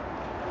thing,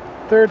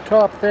 third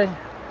top thing,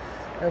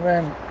 and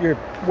then your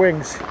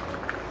wings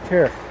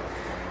here.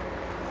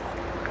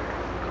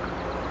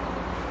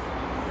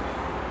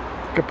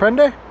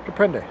 Comprende?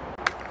 Comprende.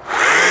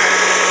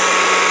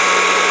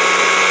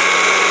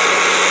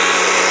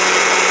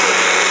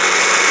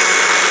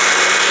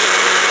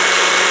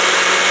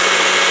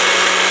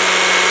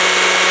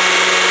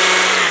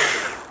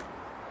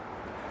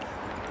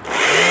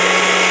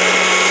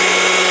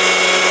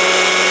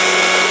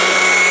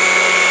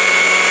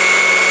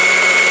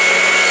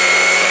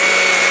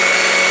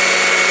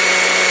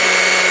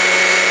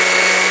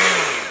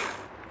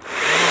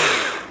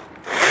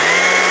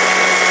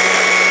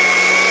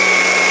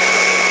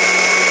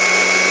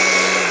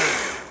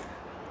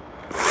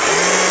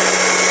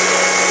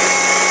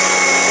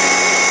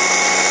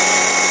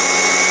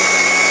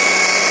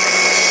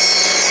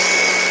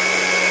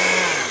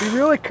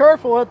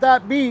 at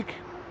that beak.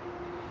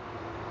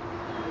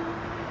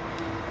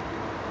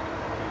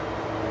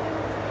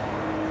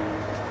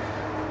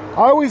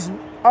 I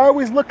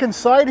always look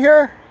inside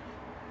here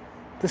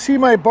to see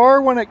my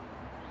bar when it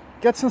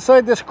gets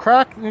inside this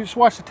crack, and you just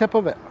watch the tip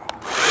of it.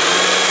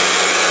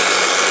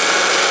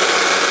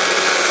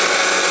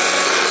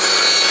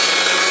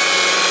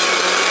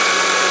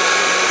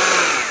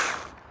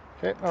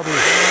 Okay, I'll be.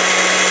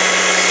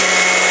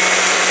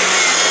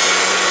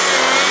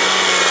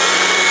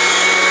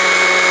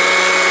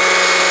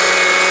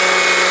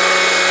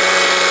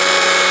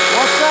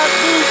 Watch that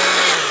beak.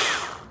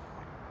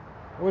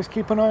 Always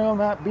keep an eye on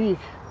that beak.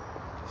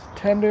 It's a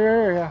tender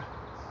area.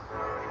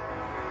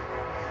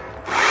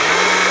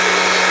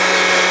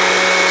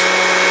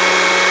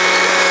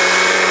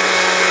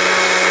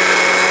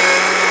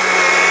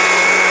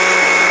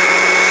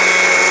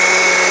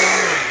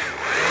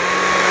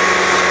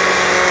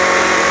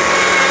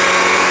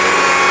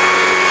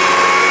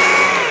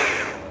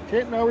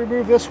 Okay, now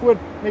remove this wood,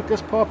 make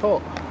this pop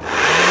out.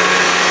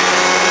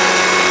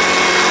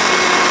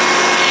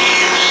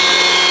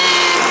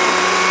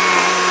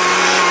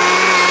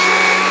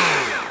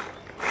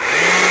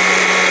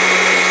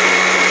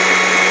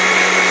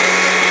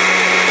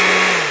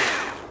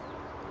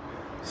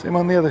 Same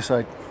on the other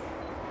side.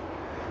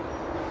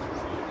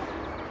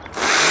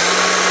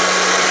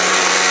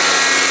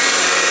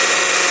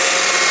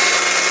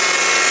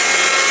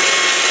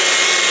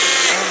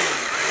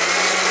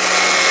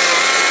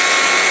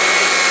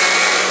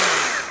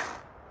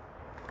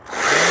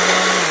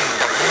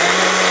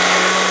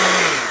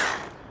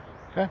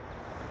 Okay.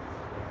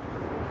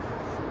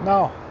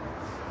 Now,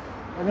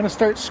 I'm going to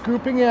start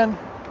scooping in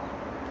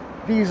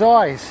these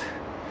eyes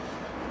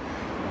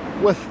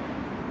with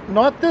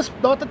not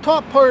the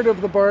top part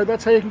of the bar.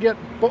 That's how you can get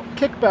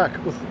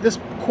kickback with this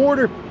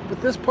quarter,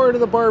 with this part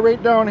of the bar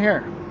right down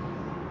here.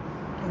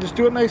 And just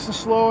do it nice and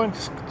slow and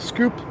just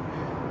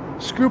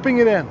scooping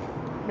it in,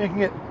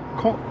 making it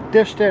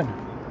dished in.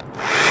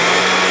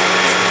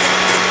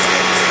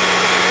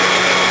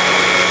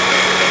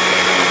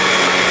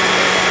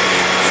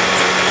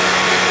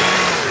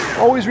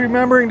 Always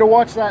remembering to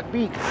watch that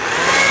beak.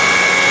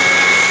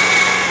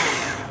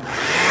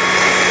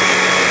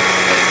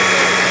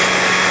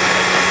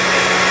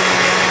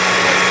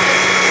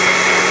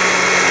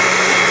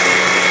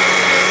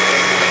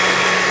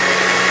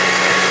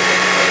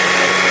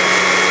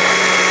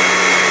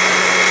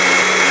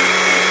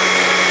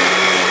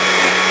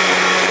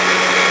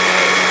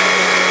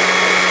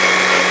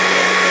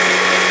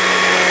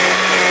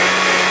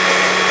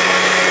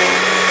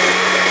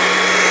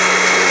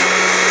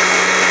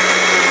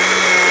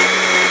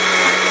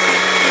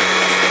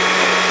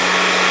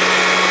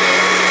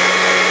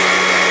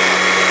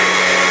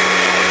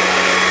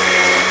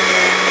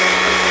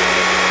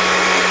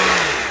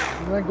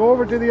 Go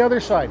over to the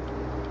other side.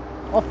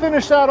 I'll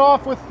finish that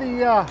off with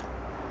the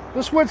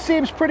this wood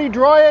seems pretty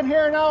dry in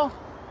here now,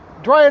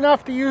 dry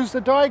enough to use the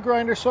die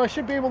grinder, so I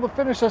should be able to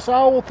finish this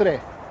owl today.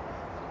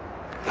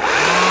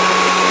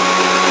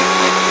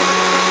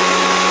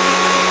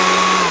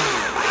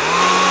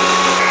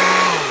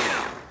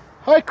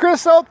 Hi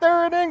Chris out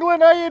there in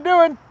England, how you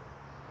doing?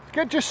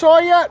 Get your saw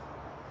yet?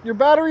 Your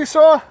battery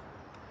saw?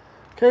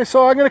 Okay,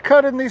 so I'm going to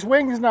cut in these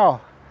wings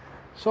now.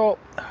 So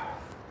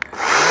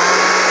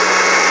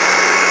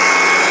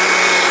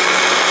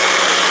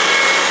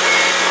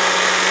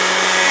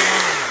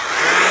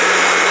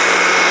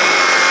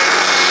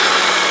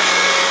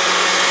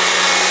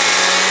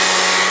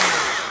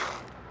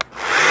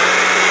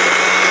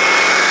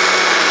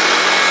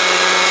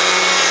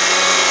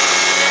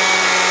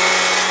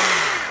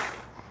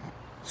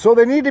So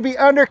they need to be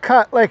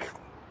undercut like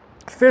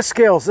fish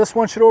scales. This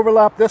one should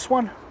overlap this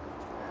one.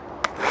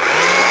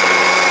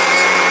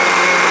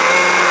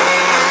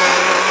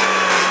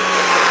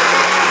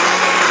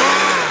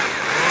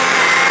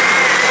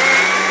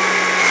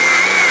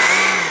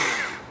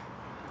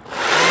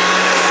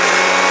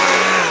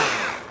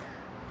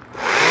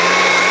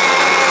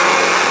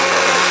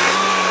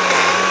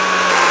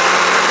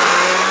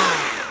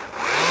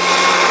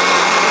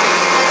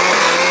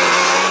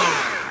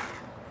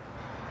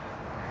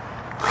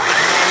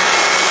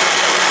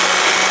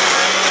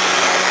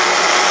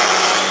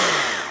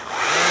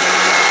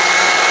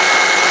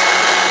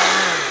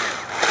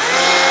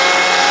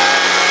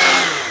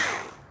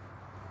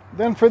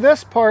 Then for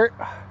this part,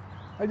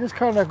 I just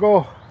kind of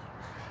go,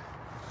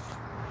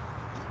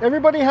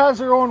 everybody has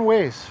their own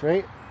ways,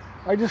 right?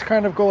 I just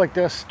kind of go like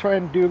this, try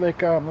and do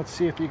like, let's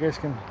see if you guys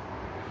can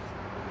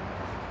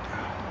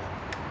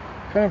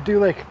kind of do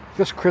like,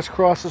 this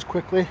crisscrosses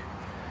quickly.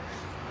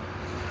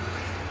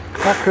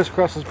 Not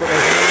crisscrosses, but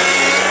like,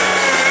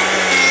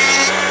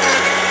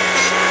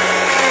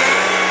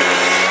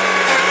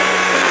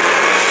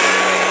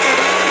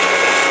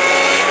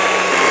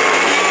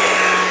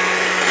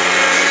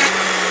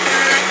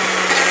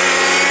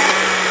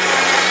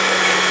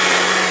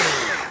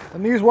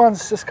 and these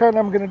ones, just kind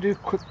of, I'm going to do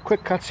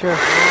quick cuts here.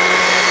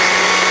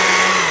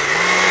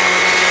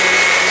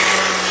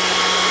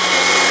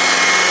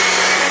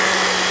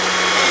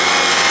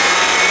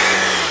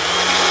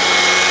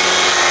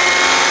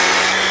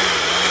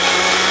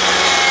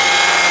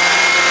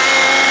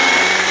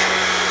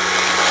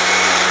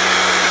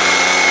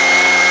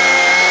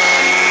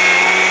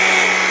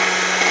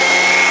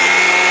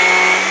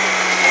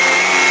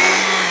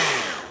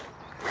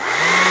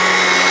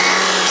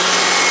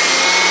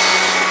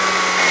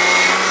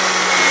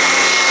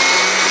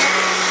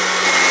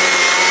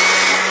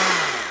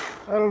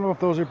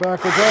 are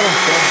backwards at them.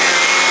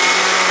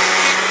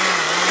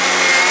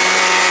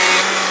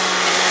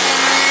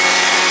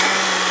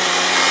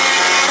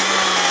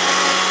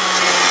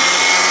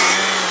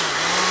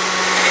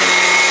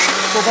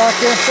 So go back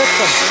there and fix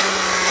them.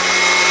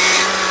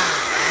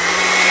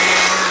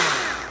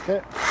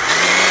 Okay.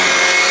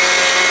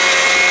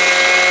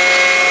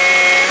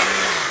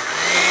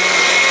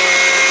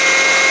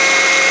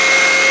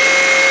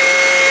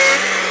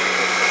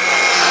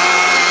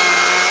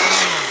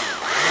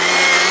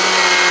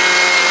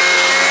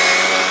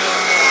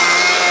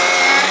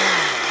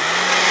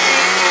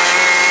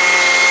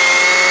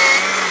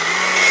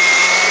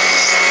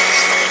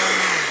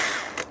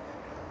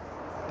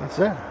 That's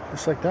it,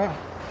 just like that.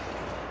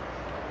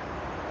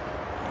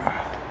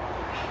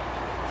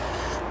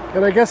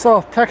 And I guess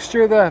I'll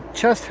texture the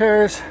chest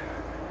hairs.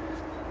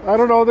 I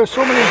don't know, there's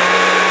so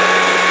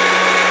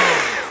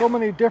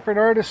many different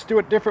artists do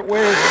it different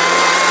ways.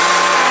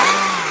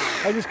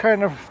 I just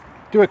kind of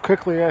do it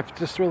quickly. It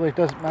just really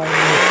doesn't matter to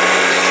me.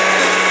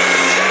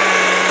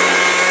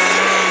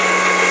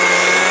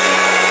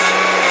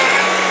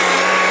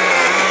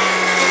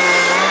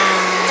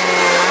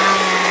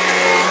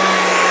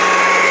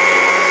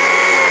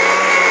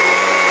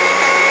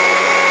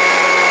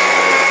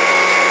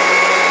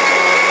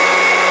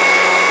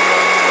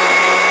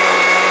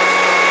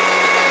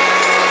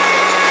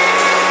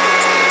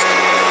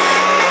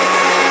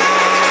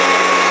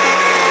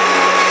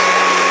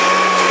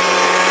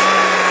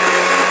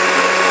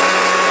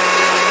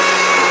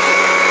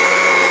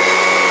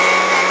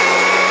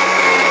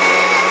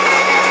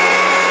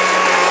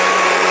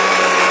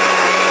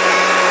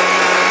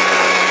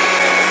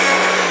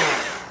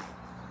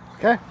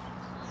 Okay,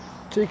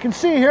 so you can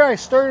see here I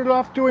started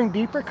off doing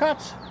deeper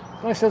cuts,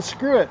 and I said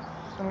screw it,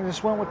 and I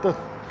just went with the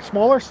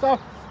smaller stuff.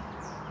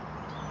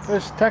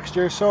 There's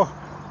texture, so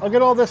I'll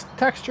get all this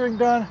texturing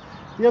done,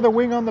 the other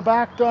wing on the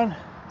back done.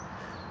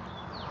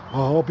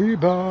 I'll be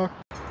back.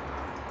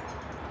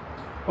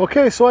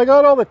 Okay, so I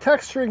got all the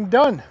texturing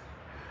done.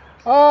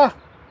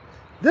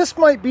 This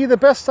might be the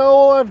best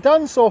owl I've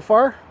done so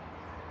far,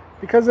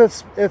 because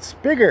it's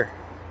bigger.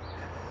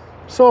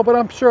 So, but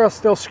I'm sure I'll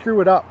still screw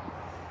it up.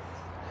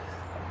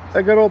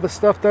 I got all the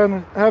stuff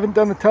done. I haven't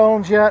done the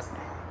talons yet.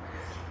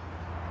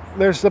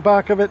 There's the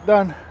back of it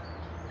done.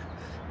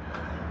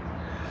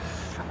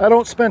 I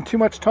don't spend too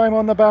much time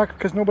on the back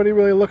because nobody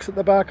really looks at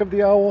the back of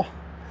the owl.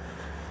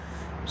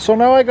 So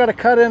now I got to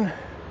cut in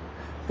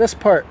this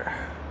part.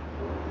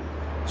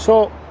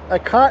 So I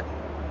cut,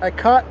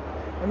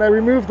 and I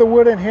remove the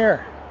wood in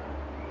here.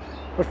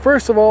 But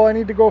first of all, I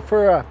need to go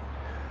for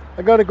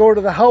I got to go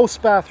to the house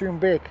bathroom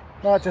break,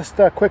 not just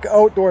a quick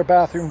outdoor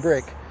bathroom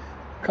break.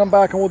 Come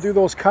back and we'll do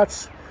those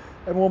cuts,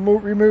 and we'll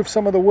remove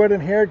some of the wood in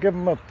here, give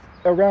them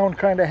a round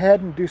kind of head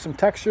and do some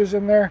textures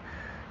in there,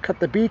 cut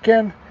the beak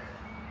in.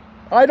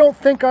 I don't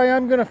think I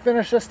am going to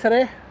finish this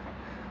today.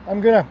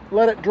 I'm going to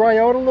let it dry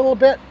out a little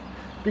bit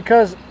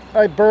because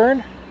I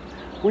burn.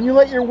 When you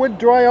let your wood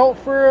dry out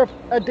for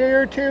a day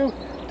or two,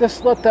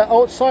 just let the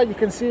outside, you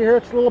can see here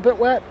it's a little bit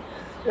wet.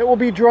 It will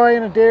be dry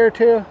in a day or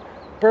two.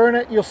 Burn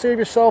it, you'll save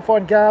yourself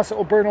on gas. It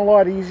will burn a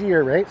lot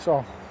easier, right?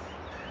 So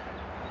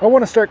I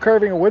want to start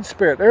carving a wood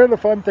spirit. They're the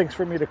fun things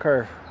for me to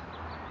carve.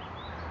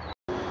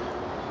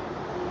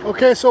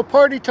 Okay, so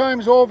party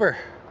time's over.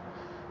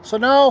 So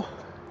now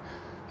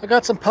I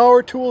got some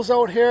power tools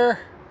out here.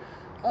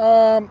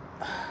 I'm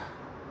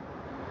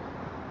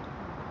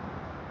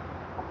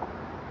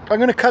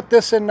going to cut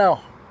this in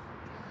now.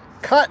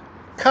 Cut,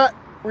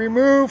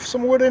 remove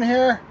some wood in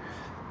here,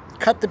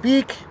 cut the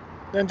beak,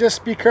 and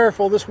just be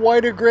careful. This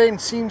wider grain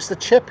seems to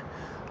chip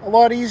a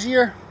lot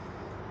easier.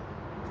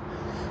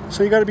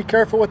 So you got to be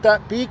careful with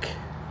that beak.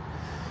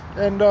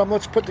 And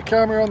let's put the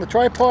camera on the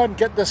tripod and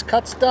get this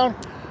cuts down.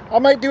 I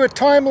might do a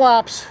time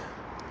lapse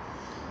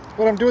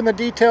when I'm doing the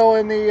detail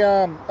in the.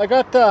 I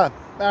got the.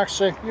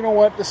 Actually, you know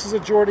what? This is a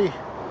Jordy.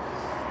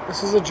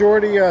 This is a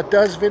Jordy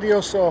Does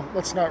video, so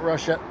let's not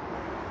rush it.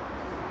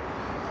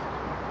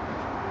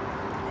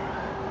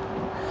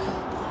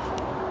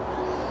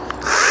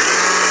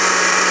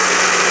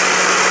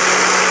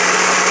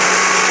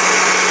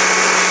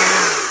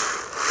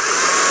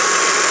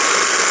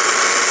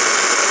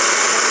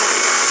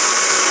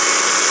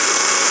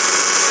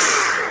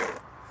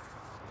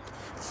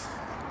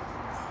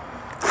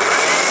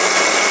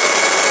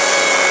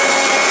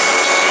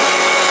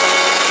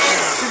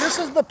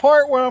 The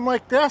part where I'm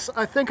like this,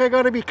 I think I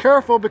got to be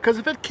careful because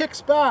if it kicks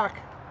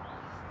back,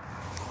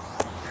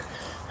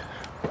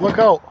 look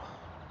out.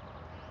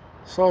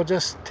 So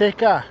just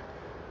take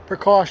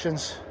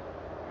precautions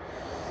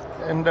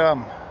and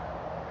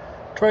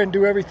try and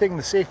do everything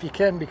the safe you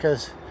can,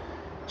 because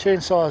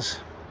chainsaws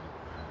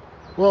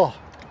will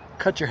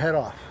cut your head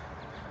off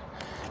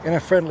in a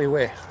friendly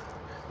way.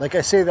 Like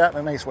I say that in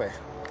a nice way.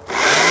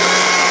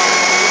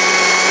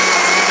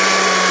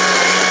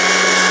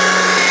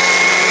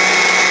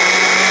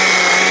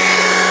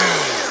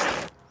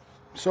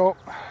 So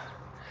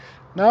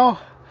now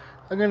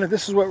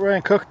this is what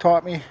Ryan Cook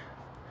taught me.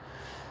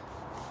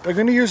 I'm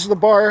gonna use the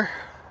bar,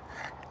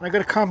 and I'm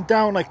gonna come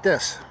down like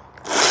this.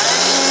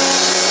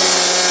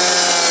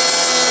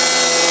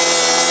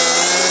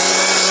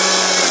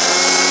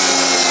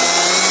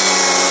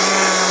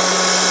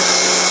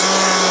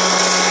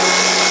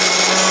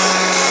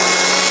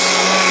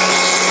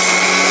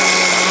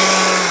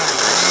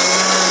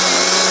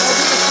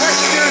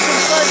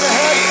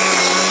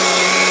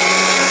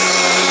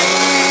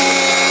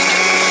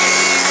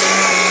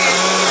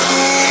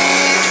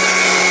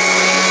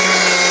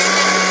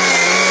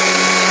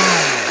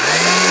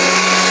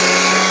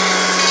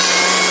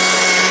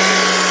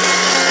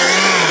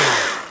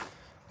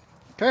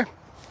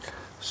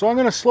 So I'm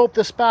going to slope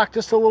this back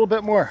just a little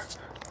bit more.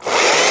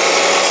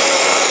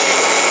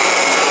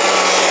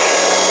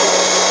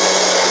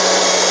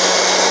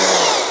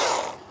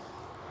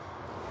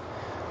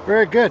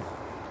 Very good.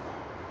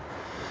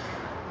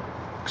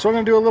 So I'm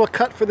going to do a little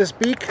cut for this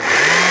beak.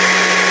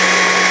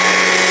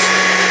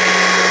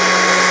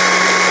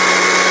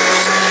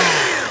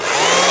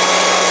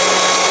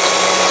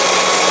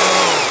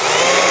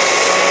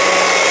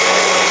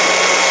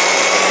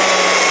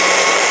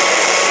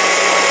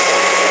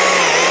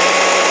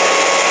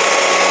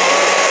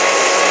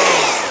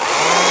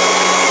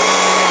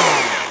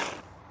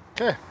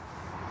 Okay.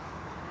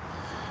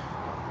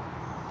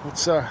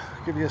 Let's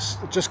give you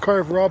a just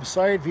carve Rob's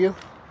side view.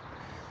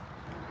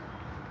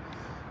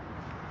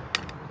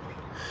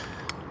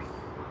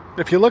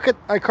 If you look at,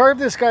 I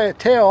carved this guy a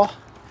tail.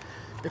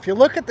 If you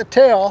look at the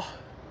tail,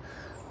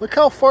 look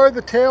how far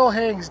the tail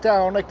hangs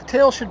down. Like the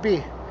tail should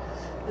be,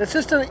 it's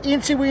just an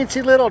eensy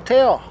weensy little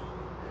tail.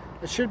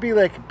 It should be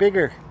like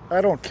bigger.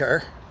 I don't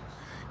care.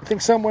 You think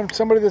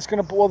somebody that's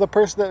gonna, well, the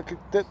person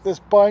that's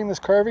buying this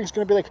carving is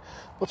gonna be like,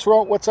 what's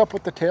wrong? What's up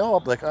with the tail? I'll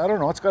be like, I don't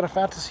know. It's got a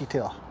fantasy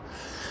tail.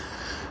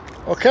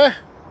 Okay.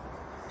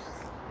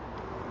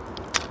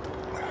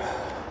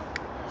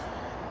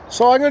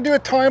 So I'm gonna do a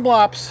time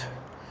lapse.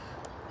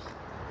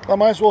 I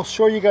might as well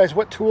show you guys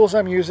what tools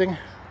I'm using.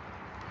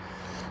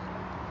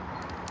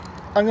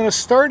 I'm going to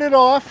start it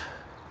off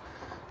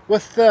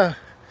with the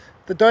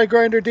die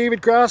grinder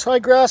David Grass. Hi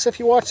Grass, if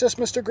you watch this,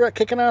 Mr.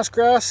 Kicking Ass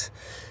Grass.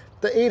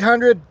 The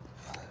 800.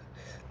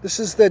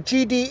 This is the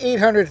GD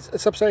 800.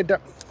 It's upside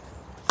down.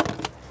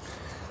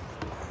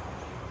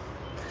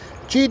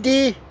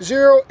 GD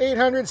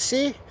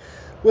 0800C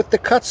with the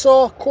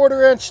Kutzall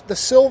 1/4 inch, the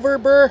silver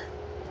burr,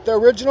 the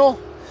original.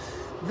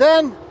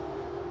 Then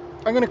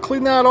I'm going to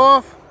clean that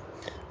off.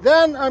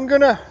 Then I'm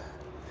going to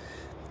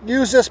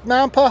use this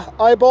Manpa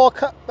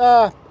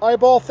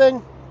eyeball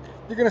thing.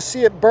 You're going to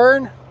see it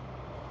burn.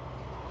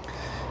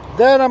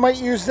 Then I might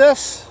use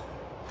this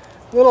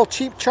little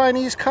cheap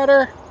Chinese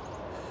cutter.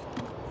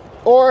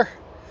 Or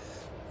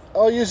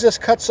I'll use this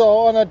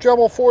Kutzall on a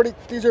Dremel 40.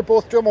 These are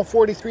both Dremel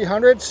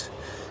 4300s.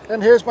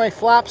 And here's my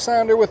flap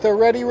sander with a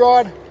ready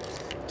rod.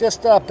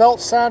 Just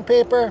belt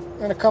sandpaper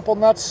and a couple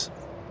nuts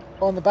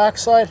on the back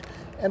side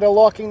and a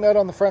locking nut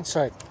on the front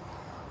side.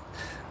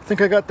 I think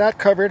I got that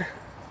covered.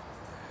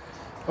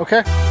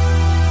 Okay.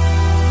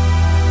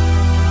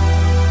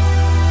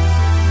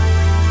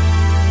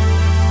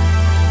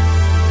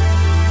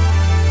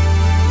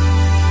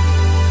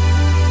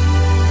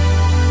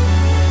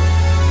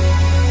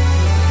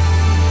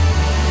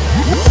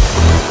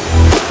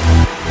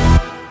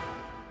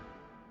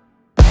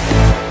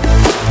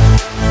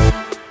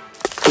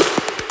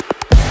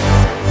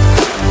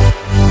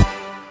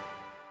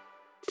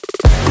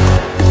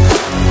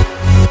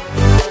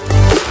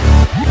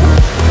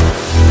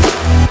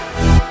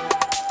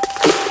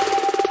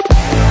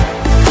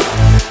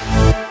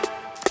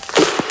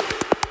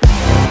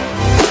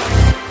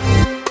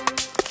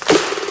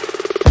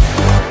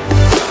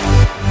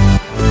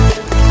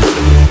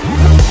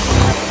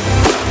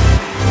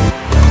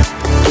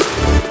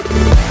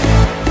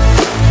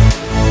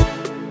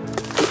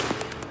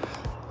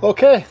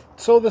 Okay,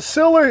 so the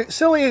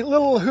silly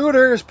little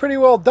hooter is pretty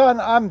well done.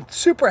 I'm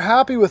super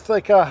happy with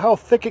like how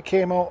thick it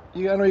came out. I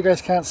know you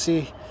guys can't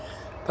see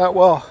that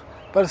well,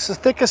 but it's the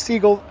thickest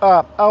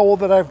owl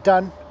that I've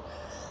done.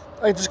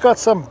 I just got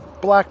some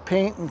black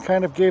paint and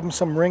kind of gave him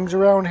some rings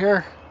around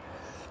here.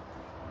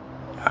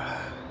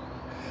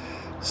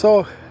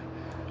 So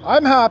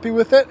I'm happy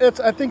with it.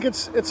 I think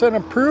it's an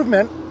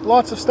improvement.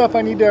 Lots of stuff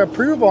I need to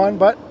improve on,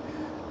 but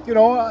you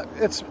know,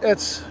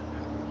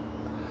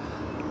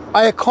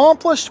 I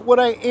accomplished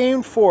what I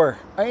aimed for.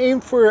 I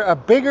aimed for a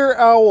bigger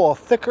owl, a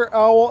thicker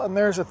owl, and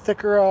there's a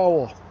thicker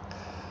owl.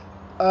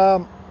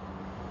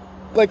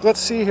 Like,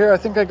 let's see here. I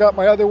think I got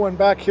my other one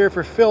back here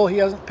for Phil. He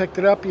hasn't picked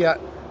it up yet.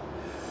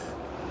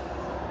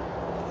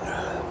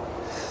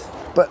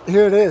 But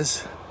here it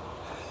is.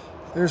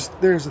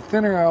 There's a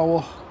thinner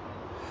owl.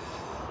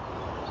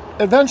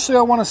 Eventually,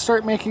 I want to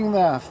start making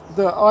the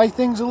eye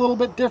things a little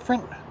bit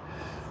different.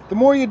 The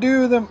more you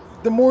do,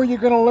 the more you're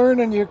going to learn,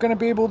 and you're going to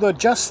be able to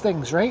adjust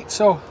things, right?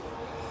 So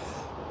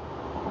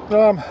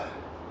I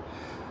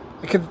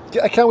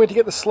can't wait to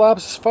get the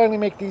slabs to finally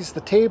make these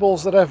the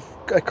tables that I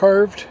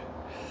carved.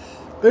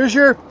 There's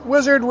your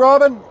wizard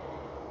Robin,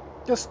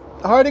 just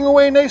hiding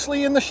away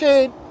nicely in the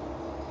shade.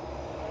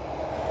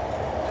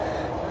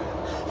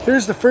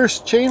 Here's the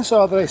first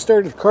chainsaw that I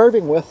started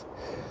carving with.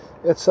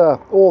 It's a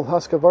old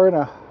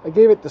Husqvarna. I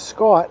gave it to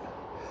Scott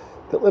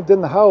that lived in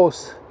the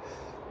house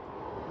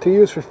to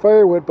use for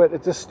firewood, but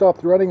it just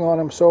stopped running on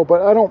him. So,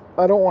 but I don't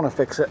want to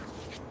fix it.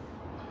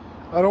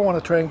 I don't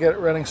want to try and get it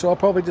running, so I'll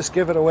probably just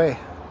give it away.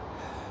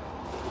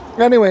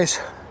 Anyways,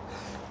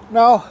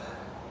 now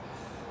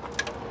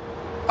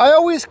I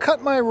always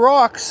cut my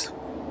rocks.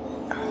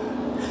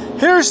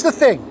 Here's the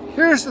thing.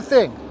 Here's the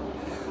thing.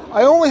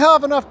 I only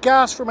have enough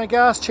gas for my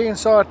gas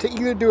chainsaw to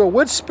either do a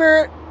wood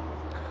spirit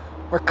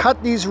or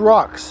cut these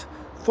rocks.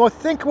 So I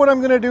think what I'm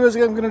going to do is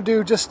I'm going to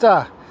do just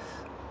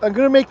I'm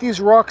gonna make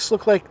these rocks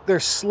look like they're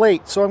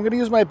slate. So I'm gonna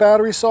use my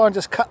battery saw and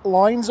just cut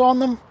lines on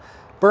them,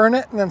 burn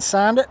it, and then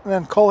sand it, and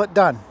then call it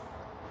done.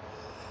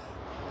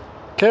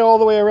 Okay, all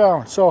the way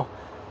around. So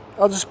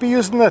I'll just be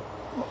using the,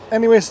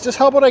 anyways, just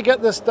how about I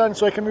get this done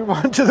so I can move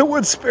on to the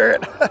wood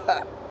spirit.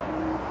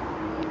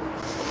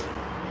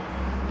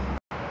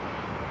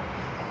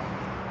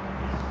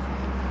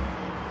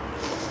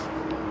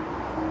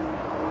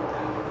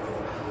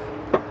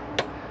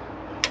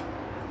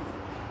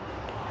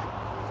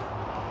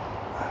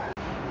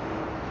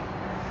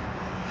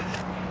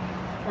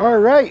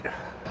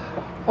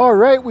 All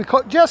right, we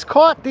just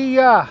caught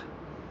the,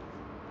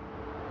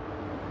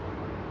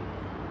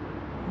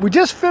 we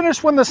just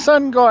finished when the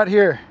sun got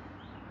here,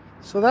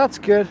 so that's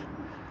good.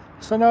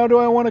 So now do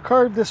I want to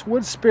carve this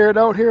wood spirit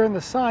out here in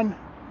the sun,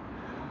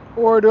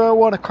 or do I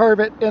want to carve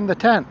it in the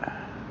tent?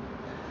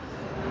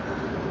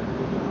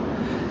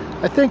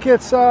 I think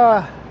it's,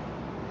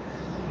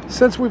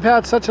 since we've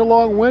had such a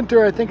long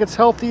winter, I think it's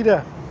healthy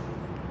to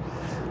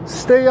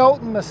stay out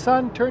in the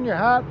sun, turn your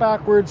hat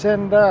backwards,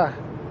 and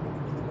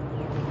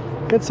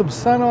get some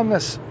sun on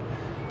this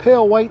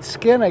pale white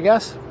skin, I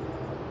guess.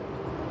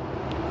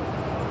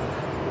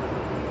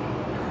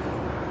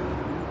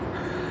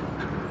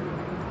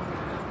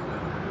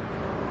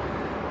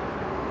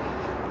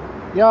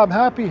 Yeah, I'm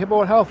happy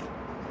about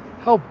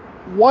how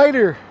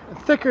wider and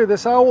thicker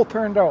this owl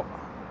turned out.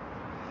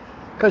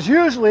 Because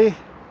usually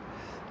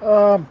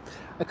I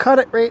cut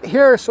it right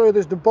here so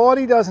there's the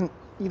body doesn't,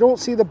 you don't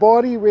see the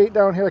body right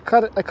down here.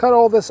 I cut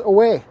all this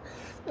away.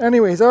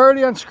 Anyways, I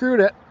already unscrewed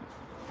it.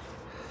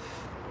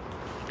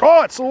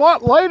 Oh, it's a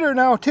lot lighter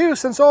now too,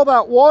 since all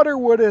that water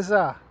wood is,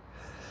 that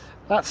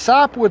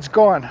sapwood's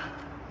gone.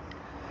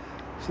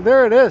 So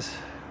there it is.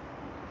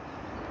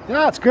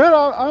 Yeah, it's good.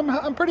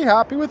 I'm pretty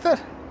happy with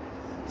it.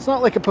 It's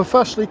not like a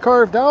professionally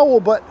carved owl,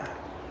 but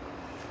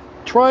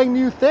trying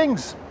new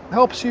things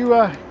helps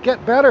you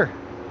get better.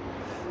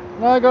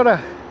 Now I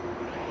gotta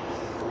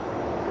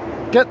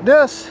get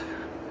this.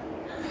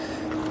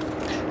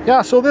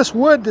 Yeah, so this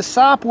wood, the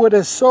sapwood,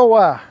 is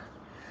so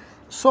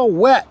so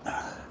wet.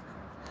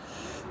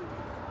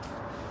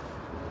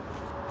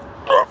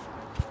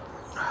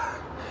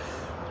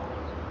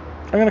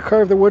 I'm gonna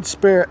carve the wood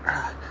spirit.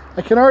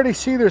 I can already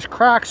see there's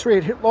cracks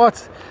right here.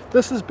 Lots.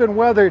 This has been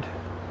weathered,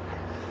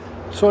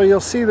 so you'll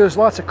see there's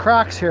lots of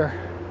cracks here.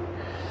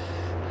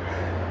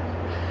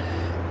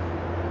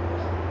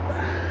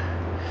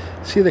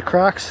 See the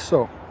cracks?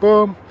 So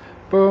boom,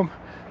 boom.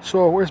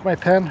 So where's my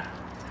pen?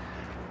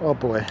 Oh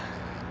boy.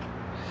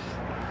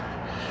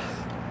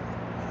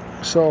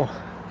 So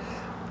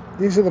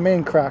these are the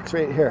main cracks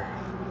right here.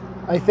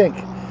 I think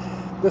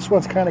this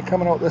one's kind of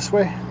coming out this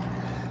way.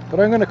 But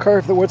I'm going to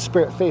carve the wood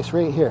spirit face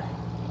right here.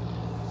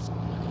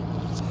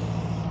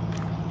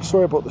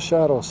 Sorry about the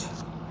shadows.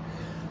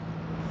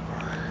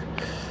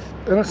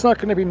 And it's not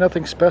going to be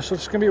nothing special,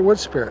 it's going to be a wood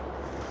spirit.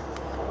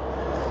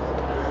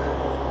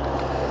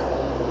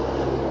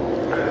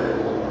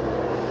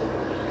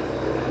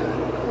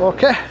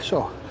 Okay,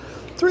 so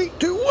 3,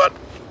 2, 1.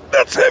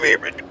 That's heavy.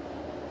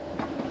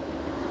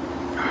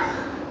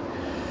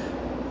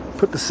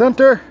 Put the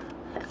center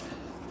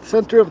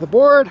of the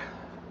board.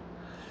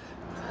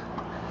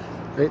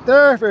 Right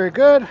there, very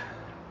good.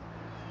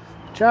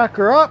 Jack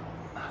her up.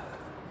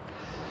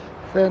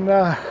 Then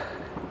I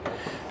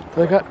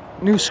got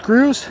new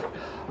screws.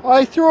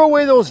 I throw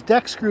away those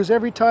deck screws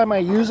every time I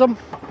use them.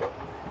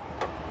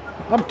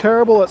 I'm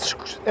terrible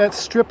at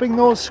stripping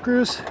those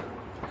screws.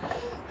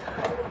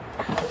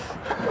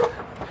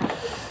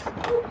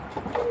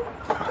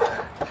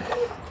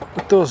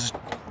 With those,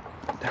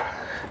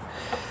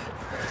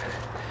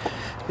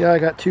 yeah, I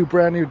got 2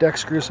 brand new deck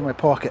screws in my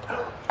pocket.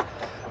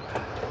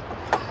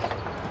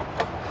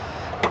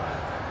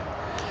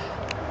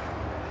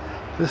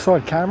 This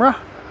on camera.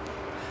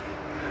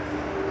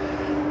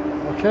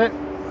 Okay.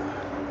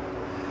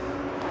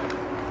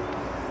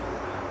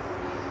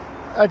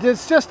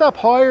 It's just up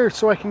higher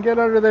so I can get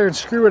under there and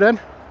screw it in.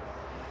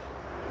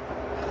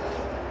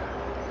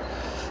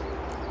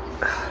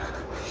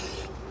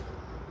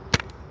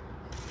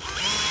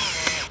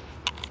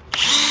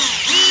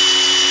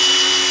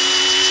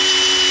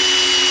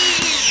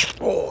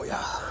 Oh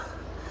yeah.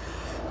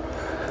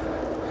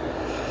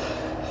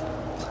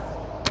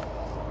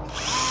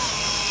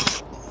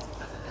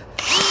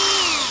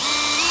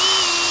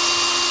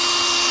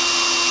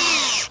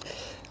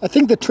 I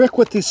think the trick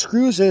with these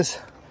screws is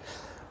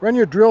run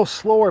your drill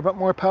slower but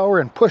more power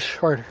and push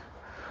harder.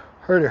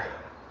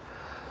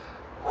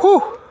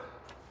 Whew!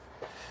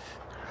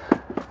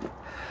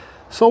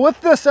 So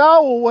with this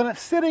owl, when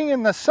it's sitting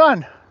in the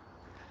sun,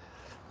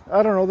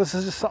 I don't know, this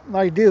is just something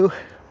I do.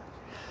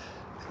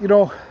 You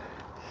know,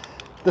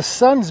 the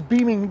sun's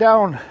beaming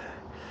down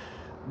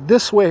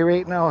this way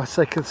right now. It's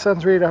like the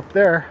sun's right up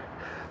there.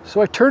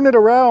 So I turn it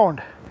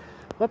around,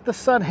 let the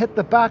sun hit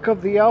the back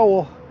of the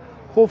owl.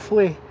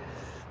 Hopefully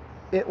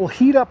it will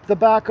heat up the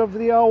back of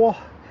the owl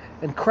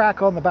and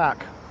crack on the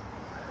back.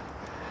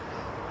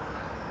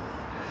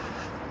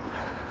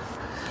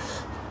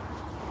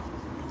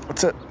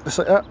 That's it. Just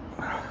like that.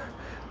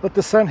 Let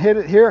the sun hit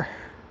it here.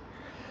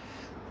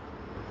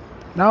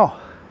 Now,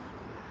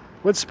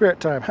 wood spirit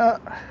time.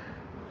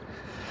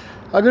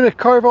 I'm going to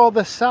carve all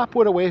this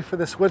sapwood away for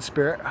this wood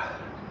spirit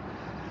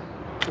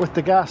with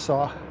the gas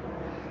saw.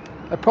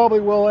 I probably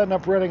will end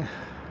up running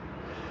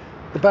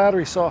the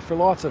battery saw for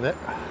lots of it.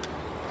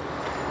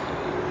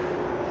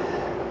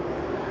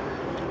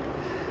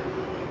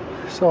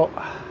 So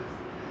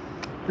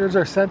here's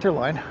our center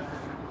line.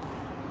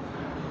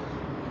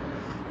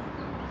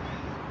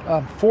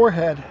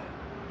 Forehead.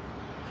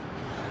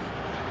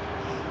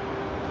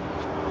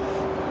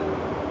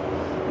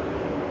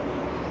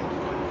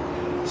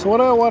 So what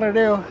I want to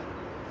do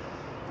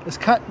is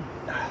cut.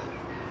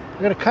 I'm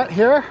going to cut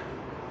here,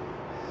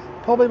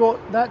 probably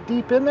about that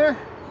deep in there,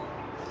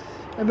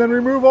 and then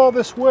remove all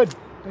this wood.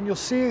 And you'll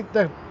see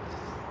that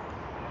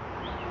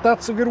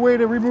that's a good way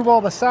to remove all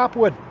the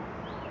sapwood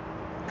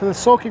because it's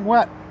soaking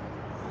wet.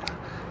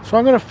 So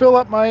I'm going to fill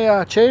up my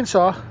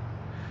chainsaw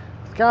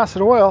with gas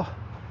and oil,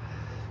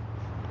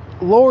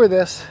 lower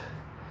this,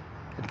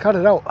 and cut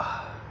it out.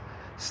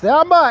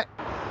 Stand by.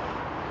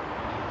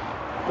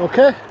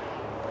 Okay.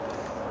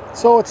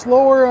 So it's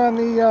lower on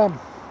the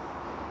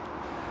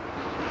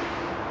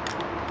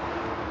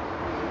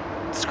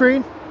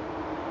screen.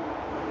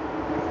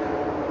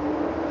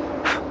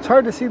 It's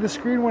hard to see the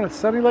screen when it's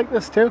sunny like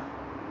this too.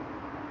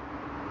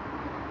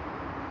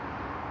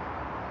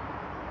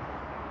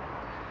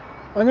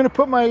 I'm going to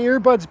put my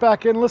earbuds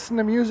back in, listen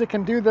to music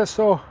and do this.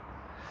 So,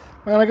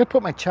 man, I got to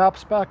put my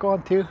chaps back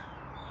on too.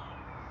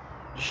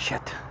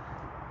 Shit.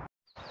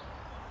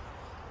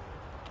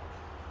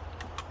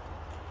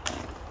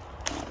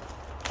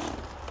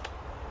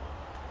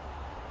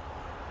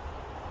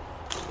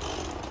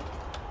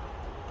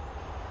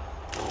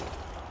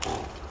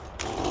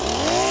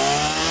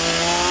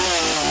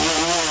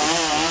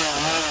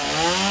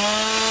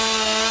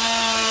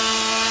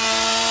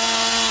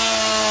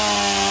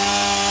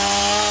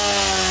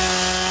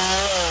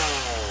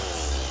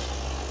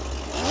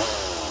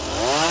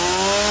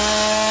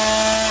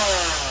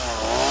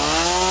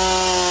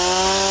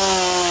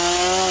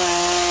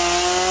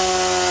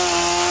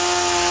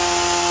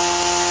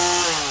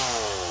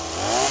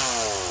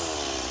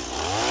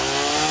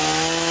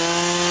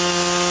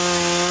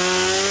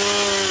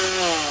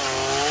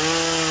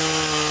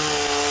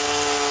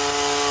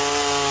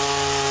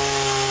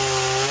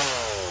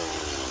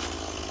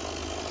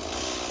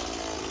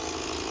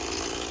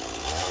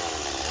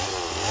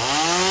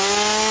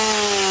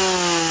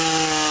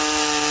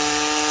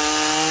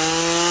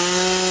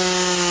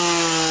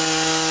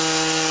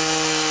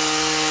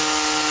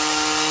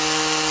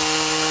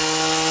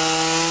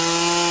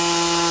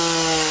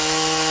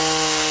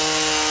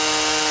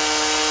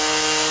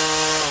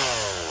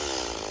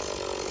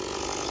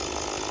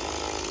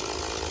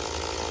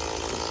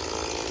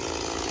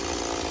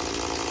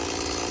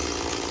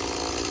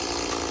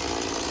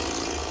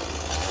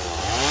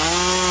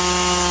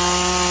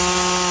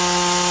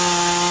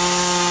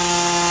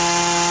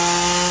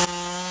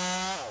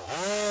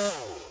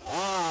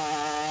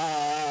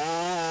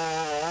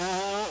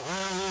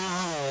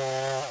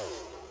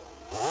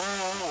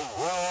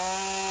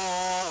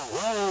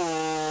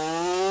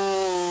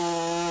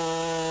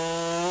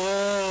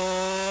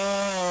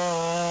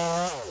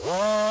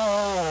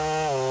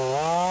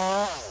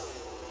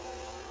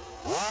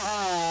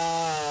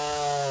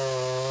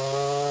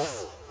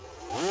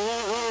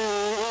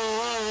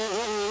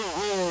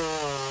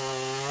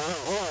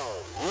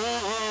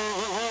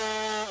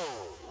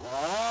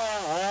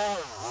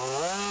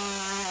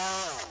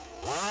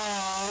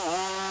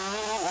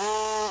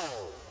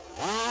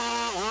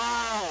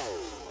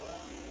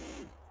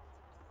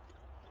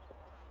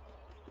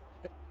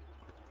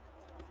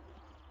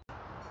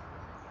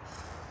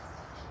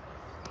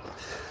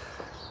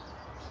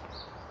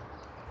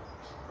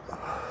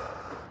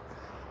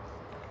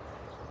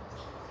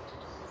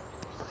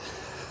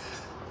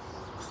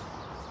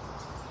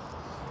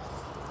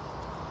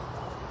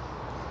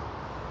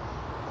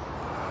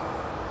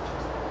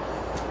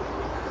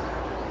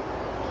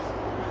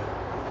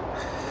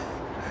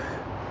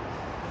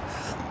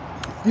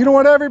 You know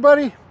what,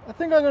 everybody? I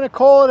think I'm going to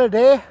call it a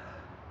day.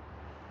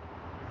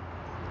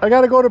 I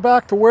got to go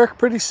back to work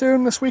pretty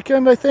soon this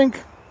weekend, I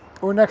think.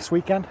 Or next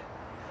weekend.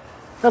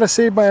 Got to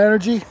save my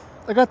energy.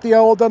 I got the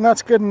owl done.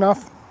 That's good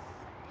enough.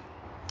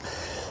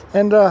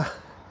 And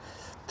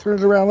turn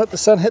it around. Let the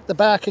sun hit the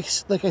back,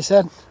 like I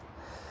said.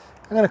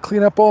 I'm going to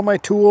clean up all my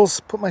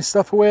tools. Put my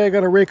stuff away. I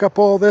got to rake up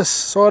all this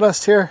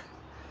sawdust here.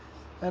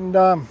 And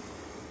got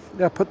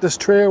to put this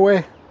tray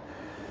away.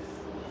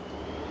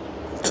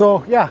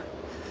 So, yeah.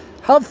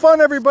 Have fun,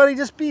 everybody.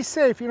 Just be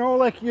safe, you know,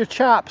 like your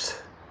chaps.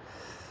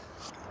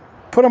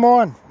 Put them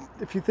on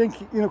if you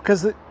think, you know,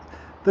 because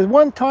the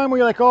one time where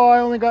you're like, oh, I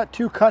only got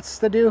 2 cuts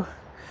to do,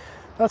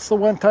 that's the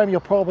one time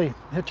you'll probably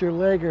hit your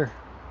leg or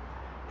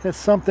hit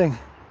something.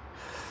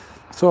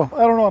 So,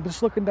 I don't know. I'm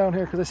just looking down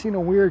here because I seen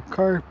a weird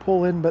car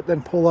pull in but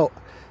then pull out.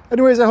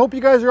 Anyways, I hope you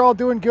guys are all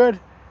doing good.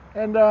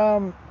 And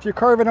if you're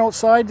carving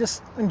outside,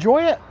 just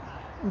enjoy it.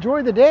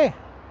 Enjoy the day.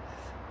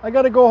 I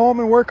got to go home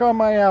and work on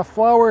my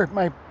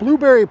my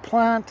blueberry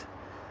plant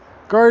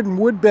garden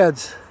wood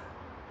beds.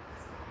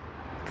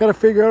 Got to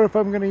figure out if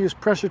I'm going to use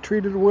pressure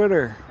treated wood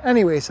or...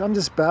 Anyways, I'm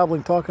just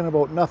babbling, talking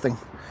about nothing.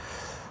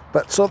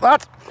 But so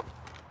that...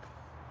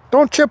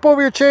 Don't chip over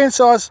your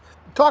chainsaws.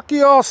 Talk to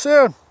you all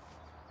soon.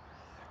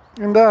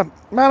 And man,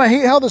 I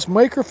hate how this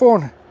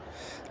microphone...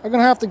 I'm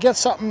going to have to get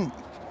something,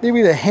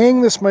 maybe to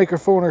hang this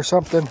microphone or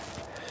something.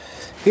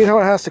 Hate how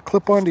it has to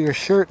clip onto your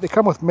shirt. They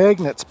come with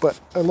magnets, but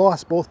I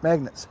lost both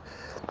magnets.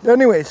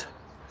 Anyways,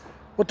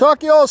 we'll talk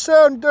to you all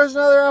soon. There's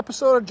another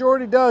episode of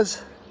Jordy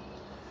Does.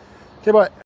 Okay, bye.